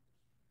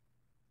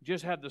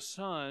just have the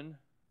sun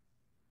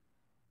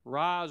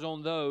rise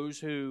on those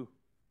who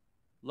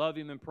love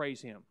him and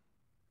praise him.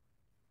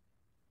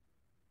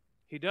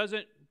 He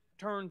doesn't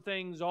turn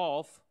things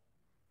off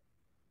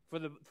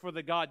for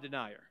the God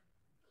denier.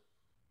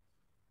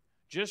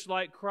 Just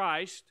like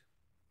Christ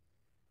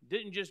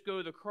didn't just go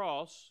to the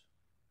cross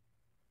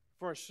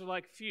for a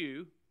select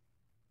few,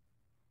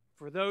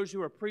 for those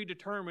who are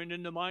predetermined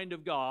in the mind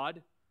of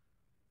God.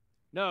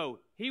 No,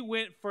 he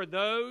went for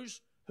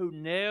those who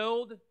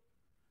nailed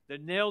the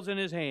nails in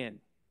his hand,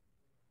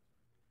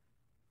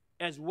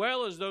 as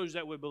well as those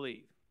that would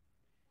believe.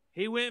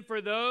 He went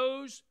for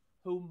those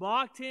who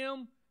mocked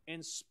him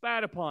and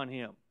spat upon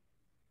him.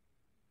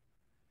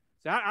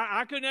 So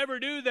I could never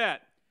do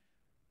that.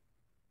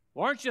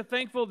 Well, aren't you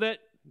thankful that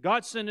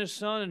God sent his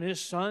son and his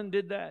son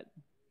did that?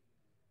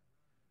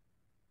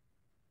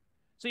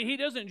 See, he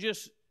doesn't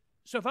just...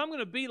 So if I'm going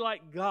to be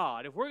like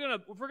God, if we're going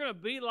to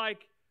be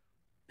like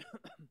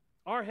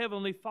our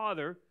Heavenly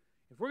Father,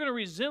 if we're going to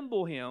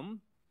resemble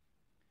him,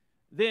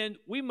 then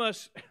we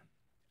must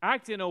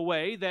act in a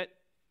way that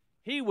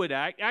he would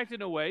act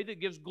in a way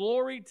that gives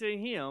glory to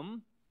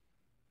him.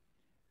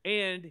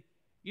 And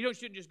you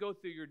shouldn't just go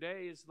through your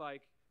day as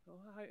like, oh,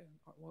 hi,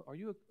 are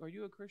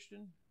you a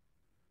Christian?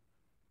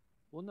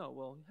 Well, no.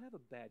 Well, have a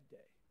bad day.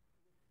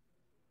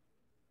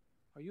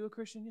 Are you a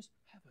Christian? Yes.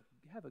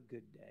 Have a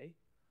good day.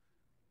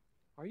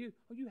 Are you?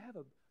 Oh, you have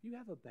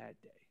a bad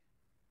day.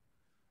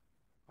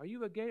 Are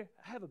you a gay?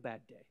 Have a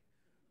bad day.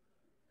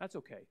 That's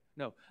okay.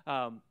 No.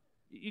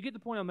 You get the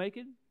point I'm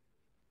making?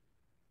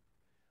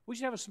 We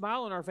should have a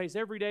smile on our face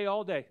every day,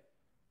 all day.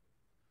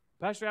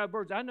 Pastor Al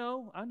Birds, I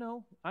know.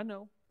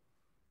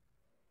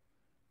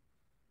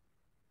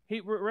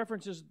 He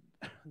references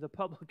the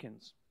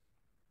publicans.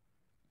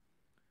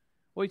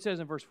 Well, he says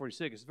in verse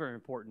 46, it's very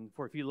important.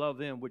 For if you love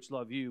them which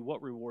love you,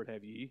 what reward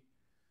have ye?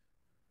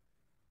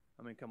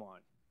 I mean, come on.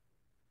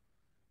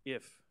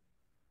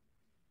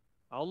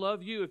 I'll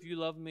love you if you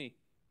love me.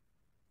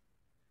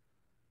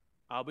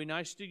 I'll be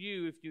nice to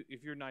you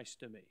if you're nice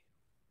to me.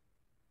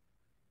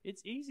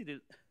 It's easy to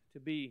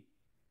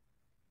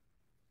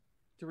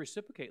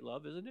reciprocate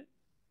love, isn't it?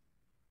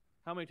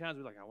 How many times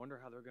we're like, I wonder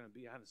how they're going to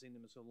be. I haven't seen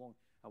them in so long.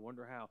 I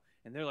wonder how.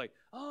 And they're like,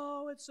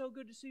 oh, it's so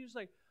good to see you. It's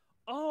like,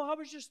 oh, I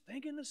was just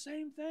thinking the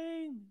same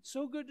thing.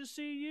 So good to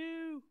see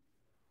you.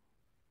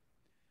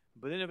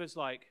 But then if it's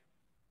like,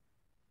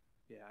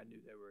 yeah, I knew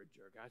they were a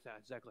jerk. That's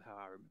exactly how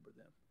I remember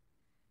them.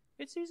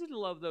 It's easy to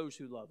love those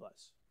who love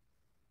us.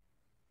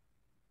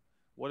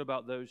 What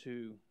about those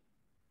who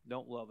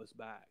don't love us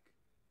back?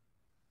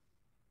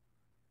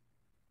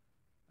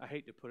 I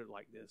hate to put it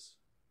like this,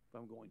 but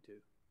I'm going to.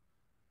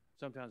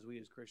 Sometimes we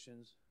as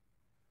Christians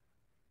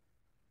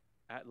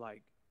act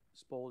like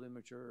spoiled,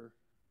 immature,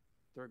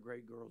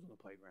 third-grade girls on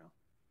the playground.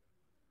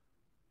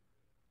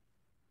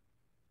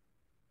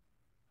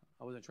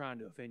 I wasn't trying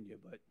to offend you,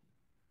 but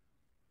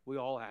we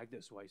all act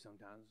this way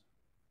sometimes.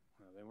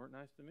 Well, they weren't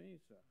nice to me,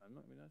 so I'm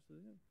not going to be nice to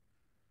them.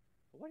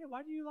 But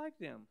why do you like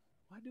them?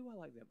 Why do I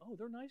like them? Oh,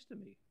 they're nice to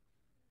me.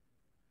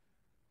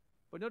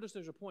 But notice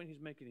there's a point he's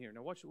making here.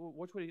 Now watch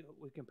what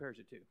he compares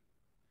it to.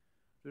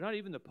 They're not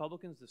even the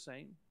publicans the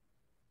same.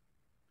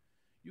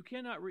 You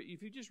cannot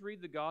if you just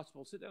read the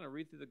gospel, sit down and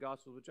read through the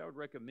gospel, which I would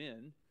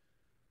recommend.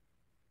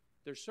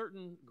 There's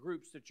certain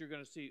groups that you're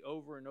going to see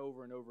over and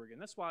over and over again.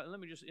 That's why, let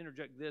me just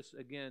interject this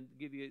again,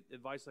 give you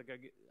advice like I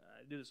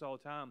do this all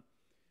the time.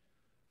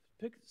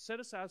 Set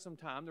aside some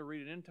time to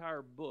read an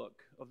entire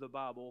book of the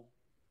Bible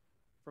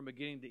from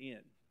beginning to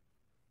end.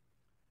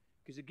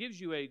 Because it gives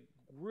you a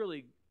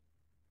really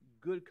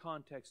good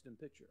context and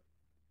picture.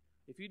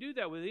 If you do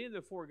that with any of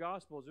the four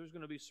Gospels, there's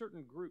going to be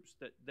certain groups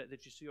that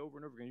you see over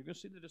and over again. You're going to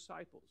see the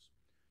disciples.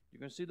 You're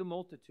going to see the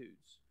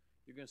multitudes.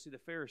 You're going to see the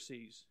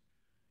Pharisees.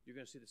 You're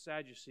going to see the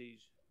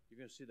Sadducees. You're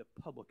going to see the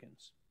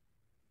publicans.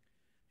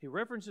 He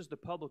references the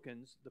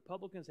publicans. The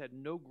publicans had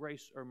no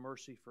grace or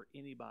mercy for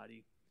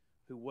anybody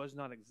who was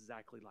not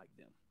exactly like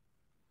them.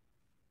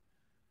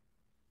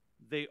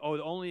 They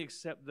only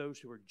accept those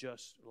who are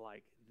just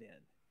like them.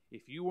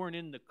 If you weren't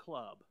in the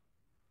club,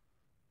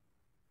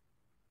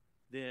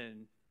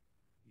 then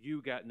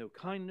you got no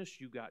kindness,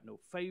 you got no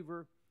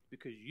favor,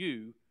 because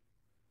you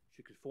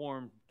should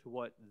conform to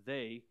what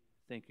they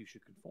think you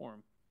should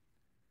conform.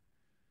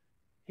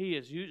 He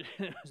is used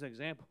as an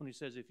example when he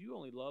says, if you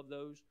only love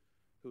those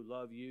who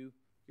love you,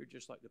 you're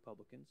just like the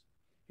publicans.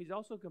 He's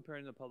also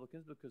comparing the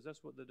publicans because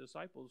that's what the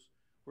disciples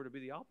were to be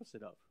the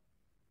opposite of.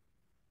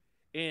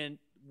 And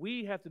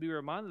we have to be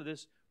reminded of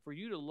this. For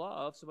you to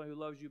love somebody who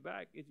loves you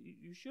back,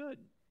 you should.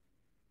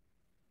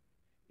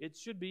 It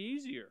should be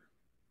easier.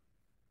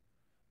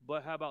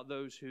 But how about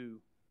those who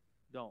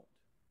don't?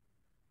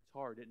 It's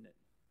hard, isn't it?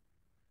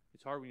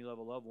 It's hard when you love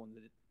a loved one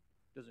that it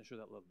doesn't show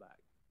that love back.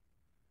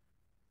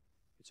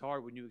 It's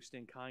hard when you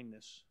extend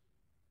kindness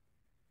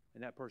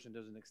and that person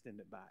doesn't extend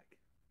it back.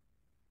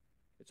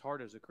 It's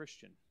hard as a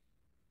Christian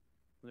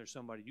when there's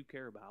somebody you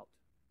care about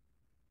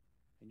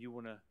and you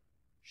want to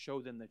show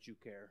them that you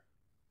care,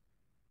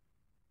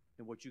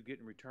 and what you get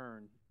in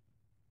return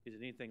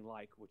isn't anything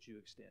like what you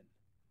extend.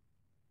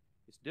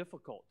 It's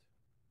difficult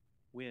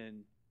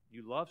when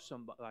you love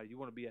somebody, you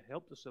want to be a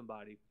help to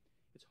somebody.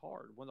 It's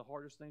hard. One of the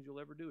hardest things you'll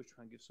ever do is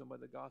try and give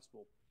somebody the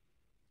gospel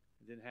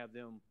and then have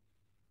them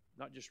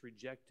not just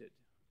reject it,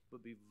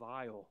 but be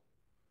vile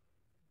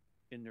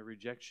in their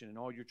rejection. And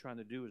all you're trying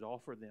to do is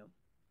offer them,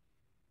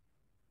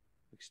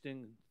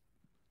 extend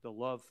the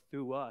love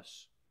through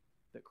us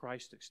that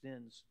Christ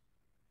extends.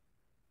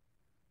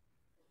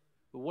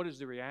 But what is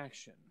the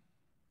reaction?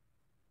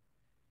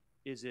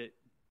 Is it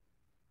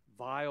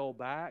vile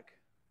back?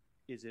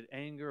 Is it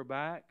anger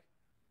back?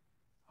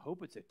 I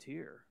hope it's a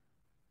tear.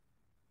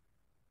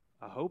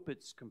 I hope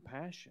it's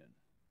compassion.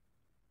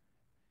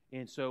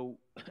 And so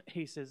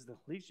he says, the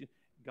least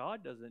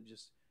God doesn't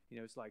just,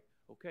 it's like,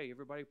 okay,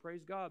 everybody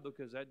praise God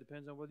because that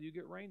depends on whether you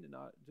get rain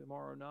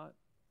tomorrow or not.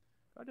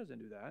 God doesn't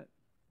do that.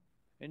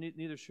 And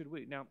neither should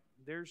we. Now,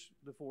 there's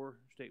the 4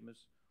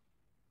 statements.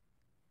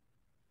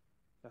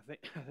 I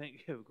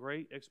think give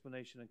great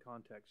explanation and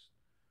context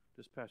to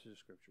this passage of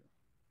Scripture.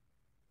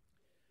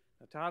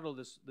 The title of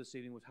this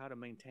evening was How to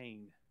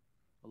Maintain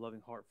a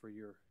Loving Heart for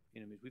Your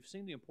Enemies. We've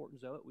seen the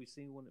importance of it. We've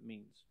seen what it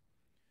means.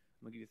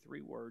 I'm going to give you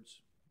 3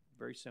 words,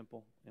 very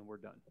simple, and we're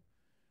done.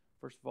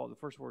 First of all, the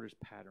first word is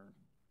pattern.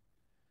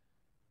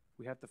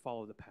 We have to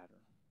follow the pattern.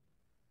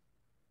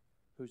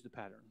 Who's the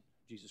pattern?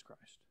 Jesus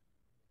Christ.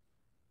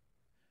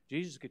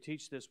 Jesus could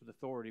teach this with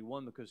authority,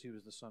 1, because he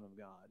was the Son of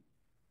God.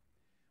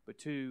 But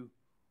 2,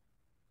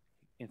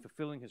 in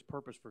fulfilling his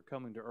purpose for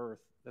coming to earth,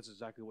 that's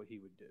exactly what he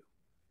would do.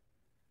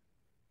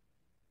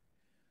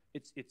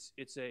 It's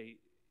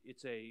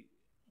a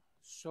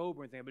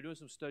sobering thing. I've been doing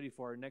some study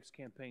for our next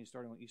campaign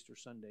starting on Easter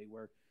Sunday,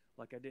 where,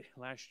 like I did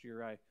last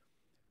year, I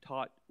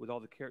taught with all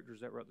the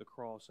characters that were at the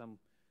cross. I'm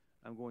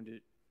going to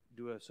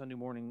do a Sunday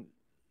morning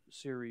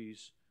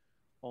series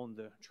on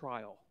the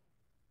trial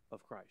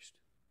of Christ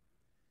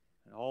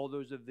and all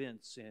those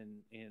events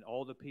and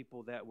all the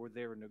people that were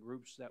there and the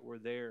groups that were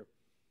there.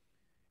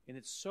 And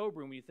it's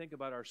sobering when you think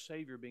about our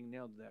Savior being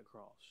nailed to that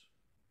cross.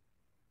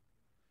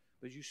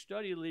 But as you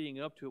study leading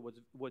up to it,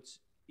 what's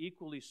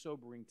equally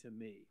sobering to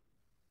me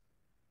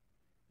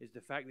is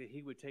the fact that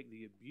he would take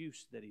the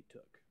abuse that he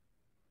took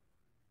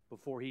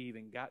before he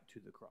even got to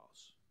the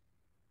cross.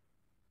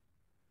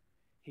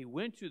 He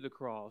went to the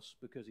cross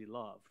because he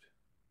loved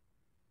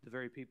the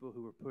very people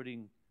who were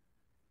putting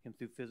him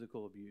through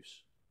physical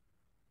abuse.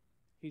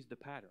 He's the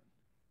pattern.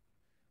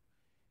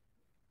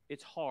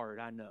 It's hard,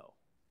 I know.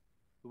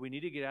 But we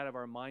need to get out of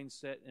our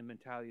mindset and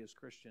mentality as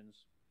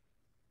Christians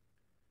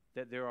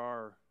that there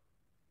are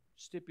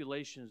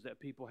stipulations that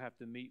people have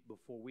to meet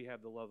before we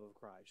have the love of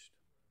Christ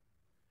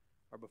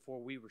or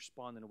before we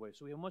respond in a way.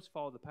 So we must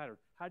follow the pattern.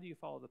 How do you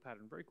follow the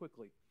pattern? Very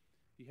quickly,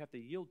 you have to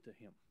yield to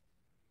him.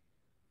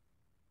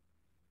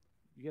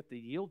 You have to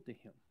yield to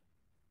him.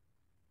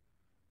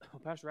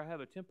 Well, Pastor, I have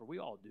a temper. We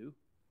all do.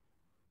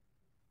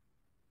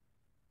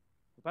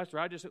 Well, Pastor,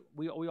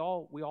 we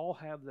all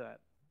have that.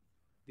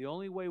 The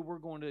only way we're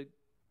going to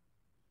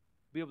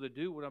be able to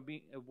do what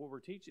we're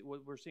teaching,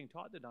 what we're seeing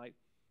taught tonight,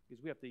 is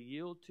we have to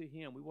yield to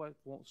him. We want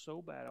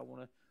so bad. I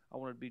want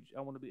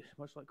to be as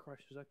much like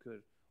Christ as I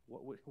could.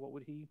 What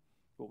would he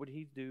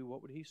do?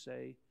 What would he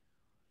say?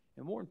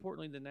 And more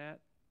importantly than that,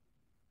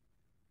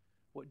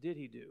 what did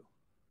he do?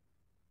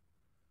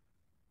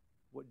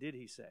 What did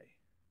he say?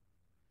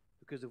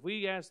 Because if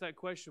we ask that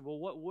question, well,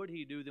 what would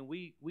he do? Then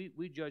we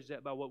judge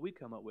that by what we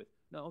come up with.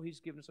 No, he's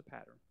given us a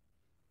pattern.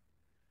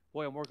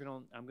 Boy, I'm going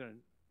to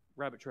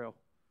rabbit trail.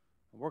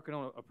 I'm working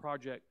on a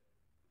project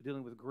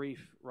dealing with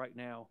grief right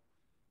now.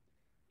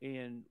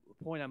 And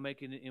the point I'm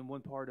making in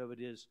one part of it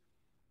is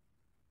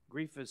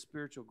grief is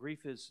spiritual.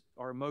 Grief is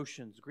our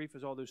emotions. Grief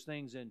is all those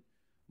things. And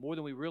more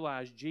than we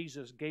realize,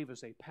 Jesus gave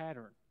us a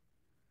pattern.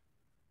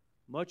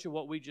 Much of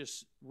what we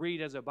just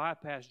read as a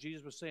bypass,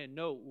 Jesus was saying,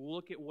 no,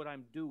 look at what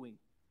I'm doing.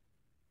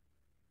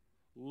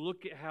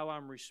 Look at how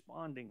I'm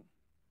responding.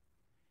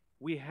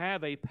 We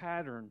have a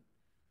pattern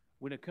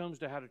when it comes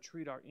to how to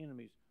treat our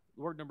enemies.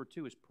 Word number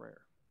 2 is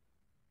prayer.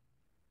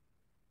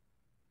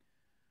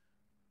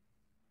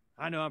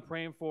 I know I'm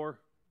praying for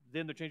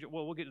them to change it.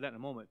 Well, we'll get to that in a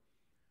moment.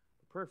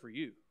 But prayer for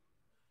you.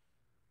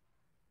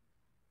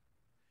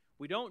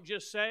 We don't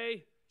just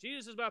say,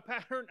 Jesus is my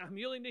pattern, I'm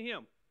yielding to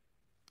him.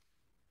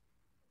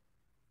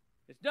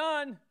 It's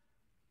done.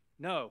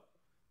 No.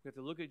 We have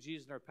to look at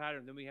Jesus in our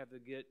pattern. Then we have to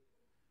get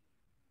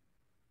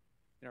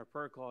in our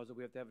prayer closet.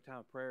 We have to have a time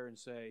of prayer and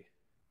say,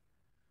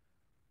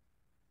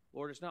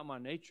 Lord, it's not my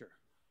nature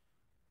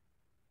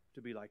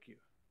to be like you.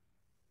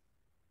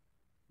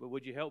 But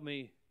would you help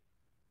me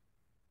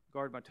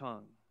guard my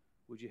tongue?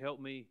 Would you help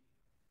me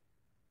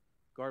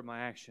guard my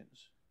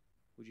actions?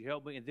 Would you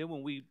help me? And then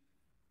when we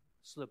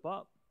slip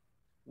up,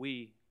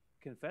 we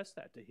confess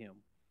that to him.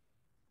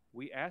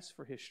 We ask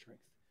for his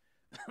strength.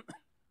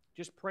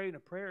 Just praying a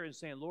prayer and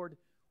saying, Lord,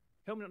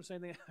 help me not to say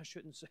anything I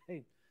shouldn't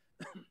say.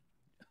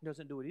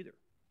 doesn't do it either.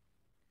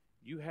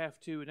 You have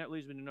to, and that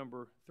leads me to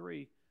number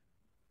 3,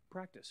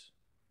 practice.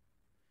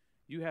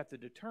 You have to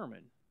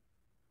determine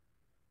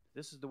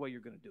this is the way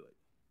you're going to do it.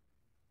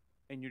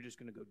 And you're just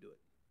going to go do it.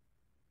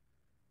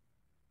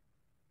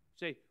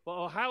 Say,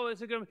 well, how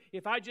is it going to be?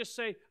 If I just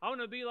say, I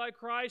want to be like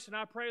Christ, and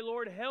I pray,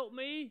 Lord, help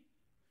me.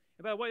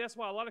 And by the way, that's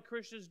why a lot of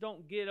Christians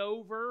don't get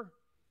over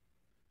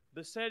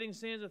besetting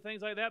sins and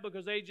things like that,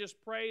 because they just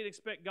pray and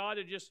expect God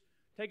to just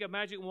take a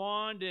magic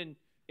wand. And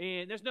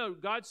there's no,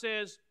 God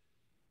says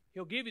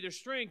He'll give you the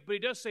strength, but He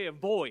does say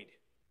avoid.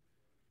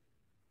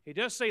 He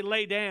does say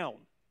lay down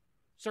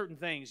certain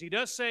things. He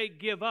does say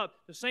give up.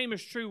 The same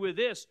is true with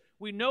this.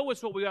 We know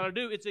it's what we got to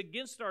do. It's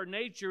against our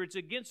nature. It's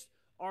against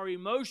our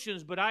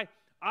emotions, but I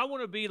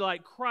want to be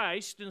like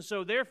Christ, and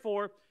so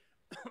therefore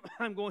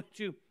I'm going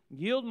to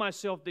yield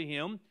myself to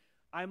Him.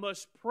 I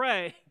must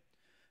pray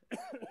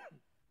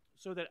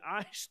so that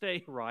I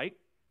stay right.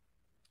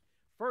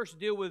 First,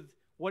 deal with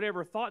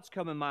whatever thoughts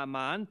come in my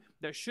mind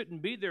that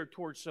shouldn't be there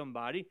towards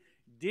somebody.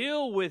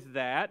 Deal with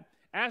that.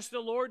 Ask the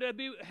Lord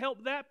to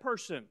help that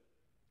person.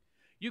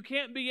 You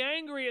can't be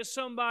angry at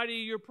somebody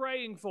you're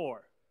praying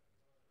for.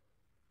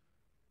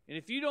 And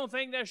if you don't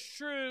think that's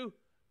true,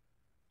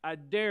 I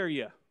dare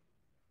you.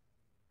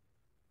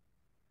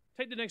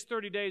 Take the next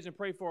 30 days and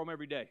pray for them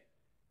every day.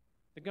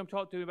 And come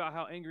talk to me about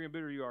how angry and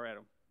bitter you are at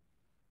them.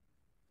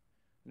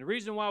 And the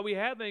reason why we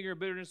have anger and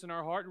bitterness in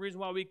our heart, and the reason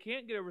why we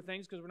can't get over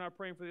things, is because we're not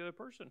praying for the other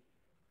person.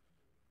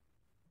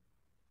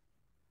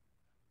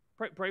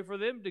 Pray for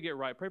them to get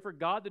right. Pray for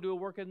God to do a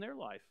work in their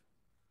life.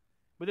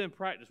 But then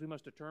practice. We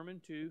must determine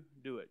to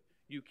do it.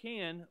 You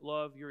can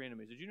love your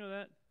enemies. Did you know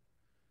that?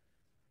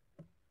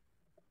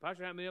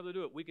 Pastor, haven't been able to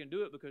do it. We can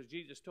do it because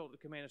Jesus told to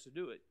command us to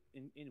do it.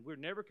 And we're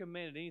never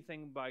commanded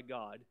anything by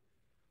God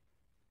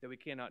that we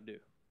cannot do.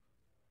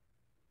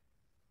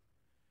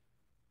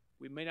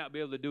 We may not be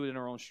able to do it in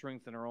our own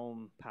strength and our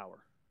own power.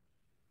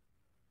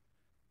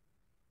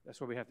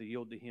 That's why we have to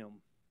yield to Him.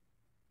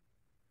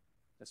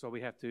 That's why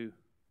we have to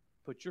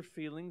put your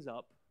feelings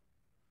up.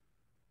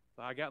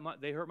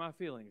 They hurt my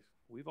feelings.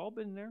 We've all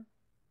been there.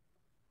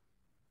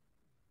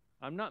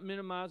 I'm not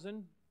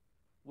minimizing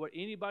what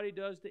anybody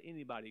does to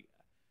anybody.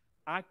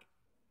 I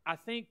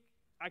think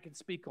I can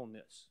speak on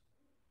this.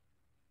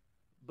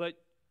 But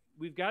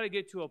we've got to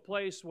get to a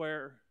place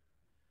where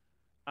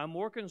I'm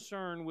more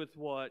concerned with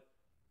what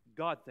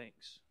God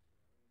thinks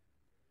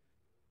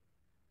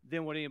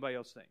than what anybody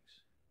else thinks.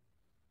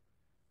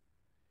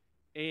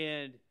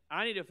 And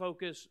I need to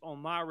focus on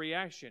my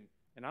reaction.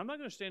 And I'm not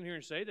going to stand here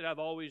and say that I've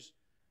always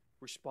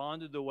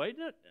responded the way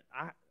that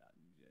I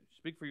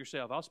speak for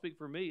yourself. I'll speak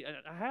for me.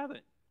 I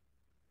haven't.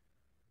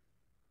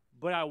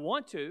 But I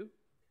want to.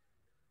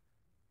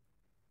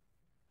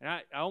 And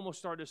I almost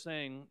started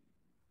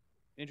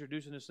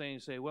introducing this saying,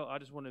 say, well, I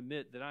just want to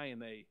admit that I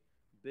am a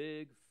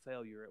big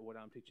failure at what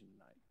I'm teaching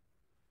tonight.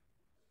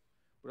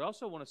 But I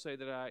also want to say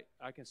that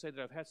I can say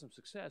that I've had some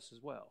success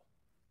as well.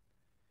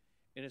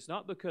 And it's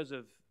not because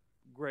of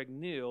Greg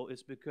Neal,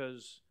 it's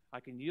because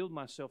I can yield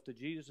myself to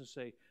Jesus and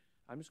say,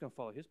 I'm just going to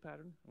follow His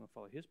pattern, I'm going to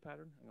follow His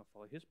pattern, I'm going to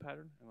follow His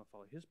pattern, I'm going to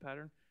follow His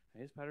pattern,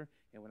 and His pattern.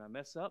 And when I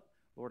mess up,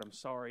 Lord, I'm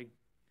sorry.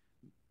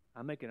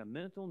 I'm making a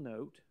mental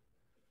note.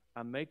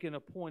 I'm making a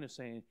point of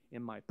saying,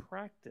 in my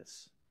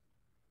practice,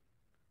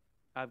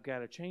 I've got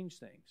to change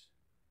things.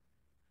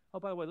 Oh,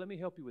 by the way, let me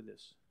help you with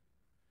this.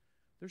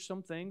 There's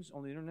some things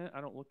on the internet I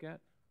don't look at.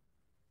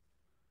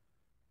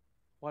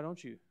 Why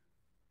don't you?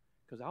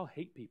 Because I'll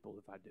hate people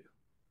if I do.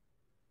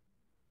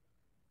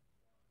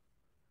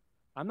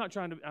 I'm not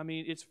trying to,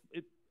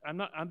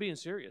 I'm being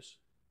serious.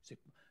 Say,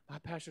 my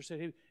pastor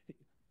said, hey,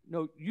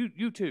 no,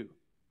 you too.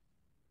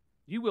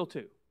 You will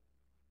too.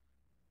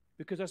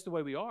 Because that's the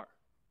way we are.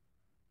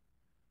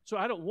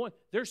 So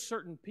there's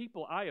certain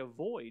people I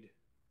avoid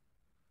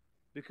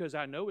because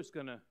I know it's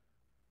going to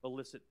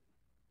elicit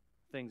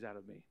things out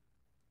of me.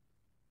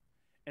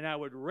 And I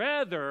would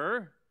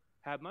rather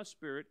have my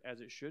spirit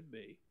as it should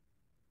be.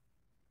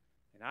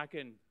 And I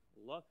can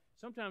love.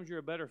 Sometimes you're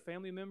a better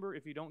family member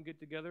if you don't get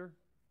together.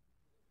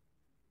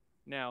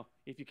 Now,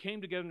 if you came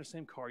together in the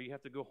same car, you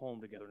have to go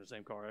home together in the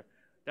same car.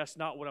 That's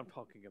not what I'm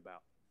talking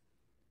about.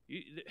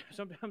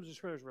 Sometimes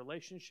there's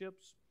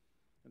relationships,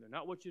 and they're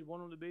not what you'd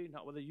want them to be,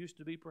 not what they used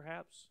to be,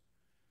 perhaps.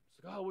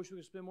 It's like, oh, I wish we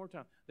could spend more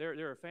time.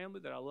 They're a family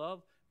that I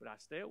love, but I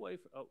stay away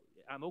from.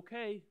 I'm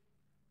okay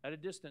at a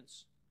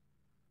distance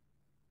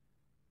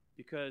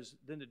because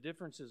then the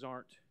differences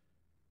aren't.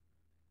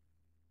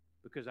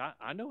 Because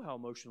I know how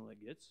emotional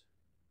it gets.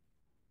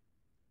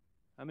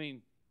 I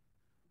mean,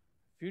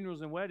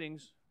 funerals and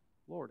weddings,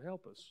 Lord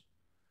help us.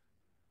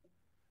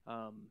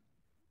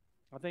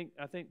 I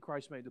think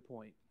Christ made the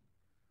point.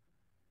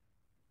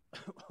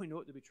 We know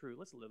it to be true.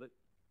 Let's live it.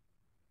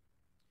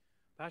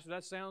 Pastor,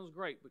 that sounds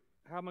great, but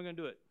how am I going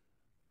to do it?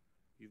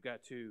 You've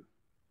got to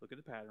look at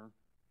the pattern.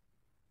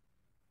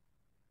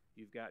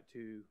 You've got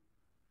to,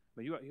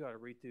 but you got to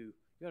read through.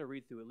 You got to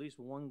read through at least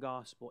one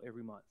gospel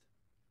every month.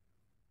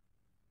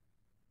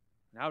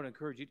 And I would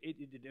encourage you.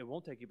 It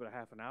won't take you but a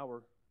half an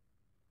hour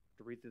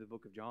to read through the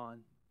book of John,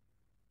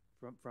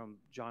 from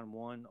John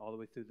 1 all the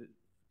way through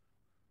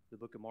the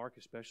book of Mark,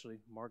 especially.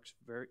 Mark's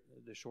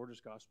the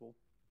shortest gospel.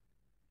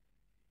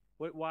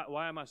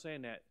 Why am I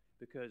saying that?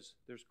 Because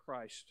there's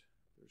Christ.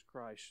 There's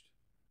Christ.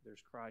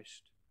 There's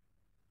Christ.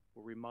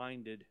 We're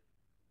reminded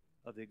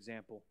of the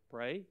example.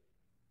 Pray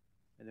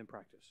and then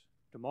practice.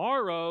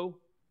 Tomorrow,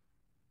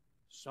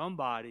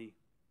 somebody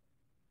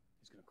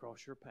is going to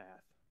cross your path.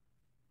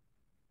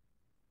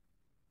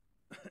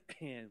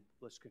 And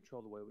let's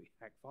control the way we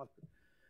act. Father,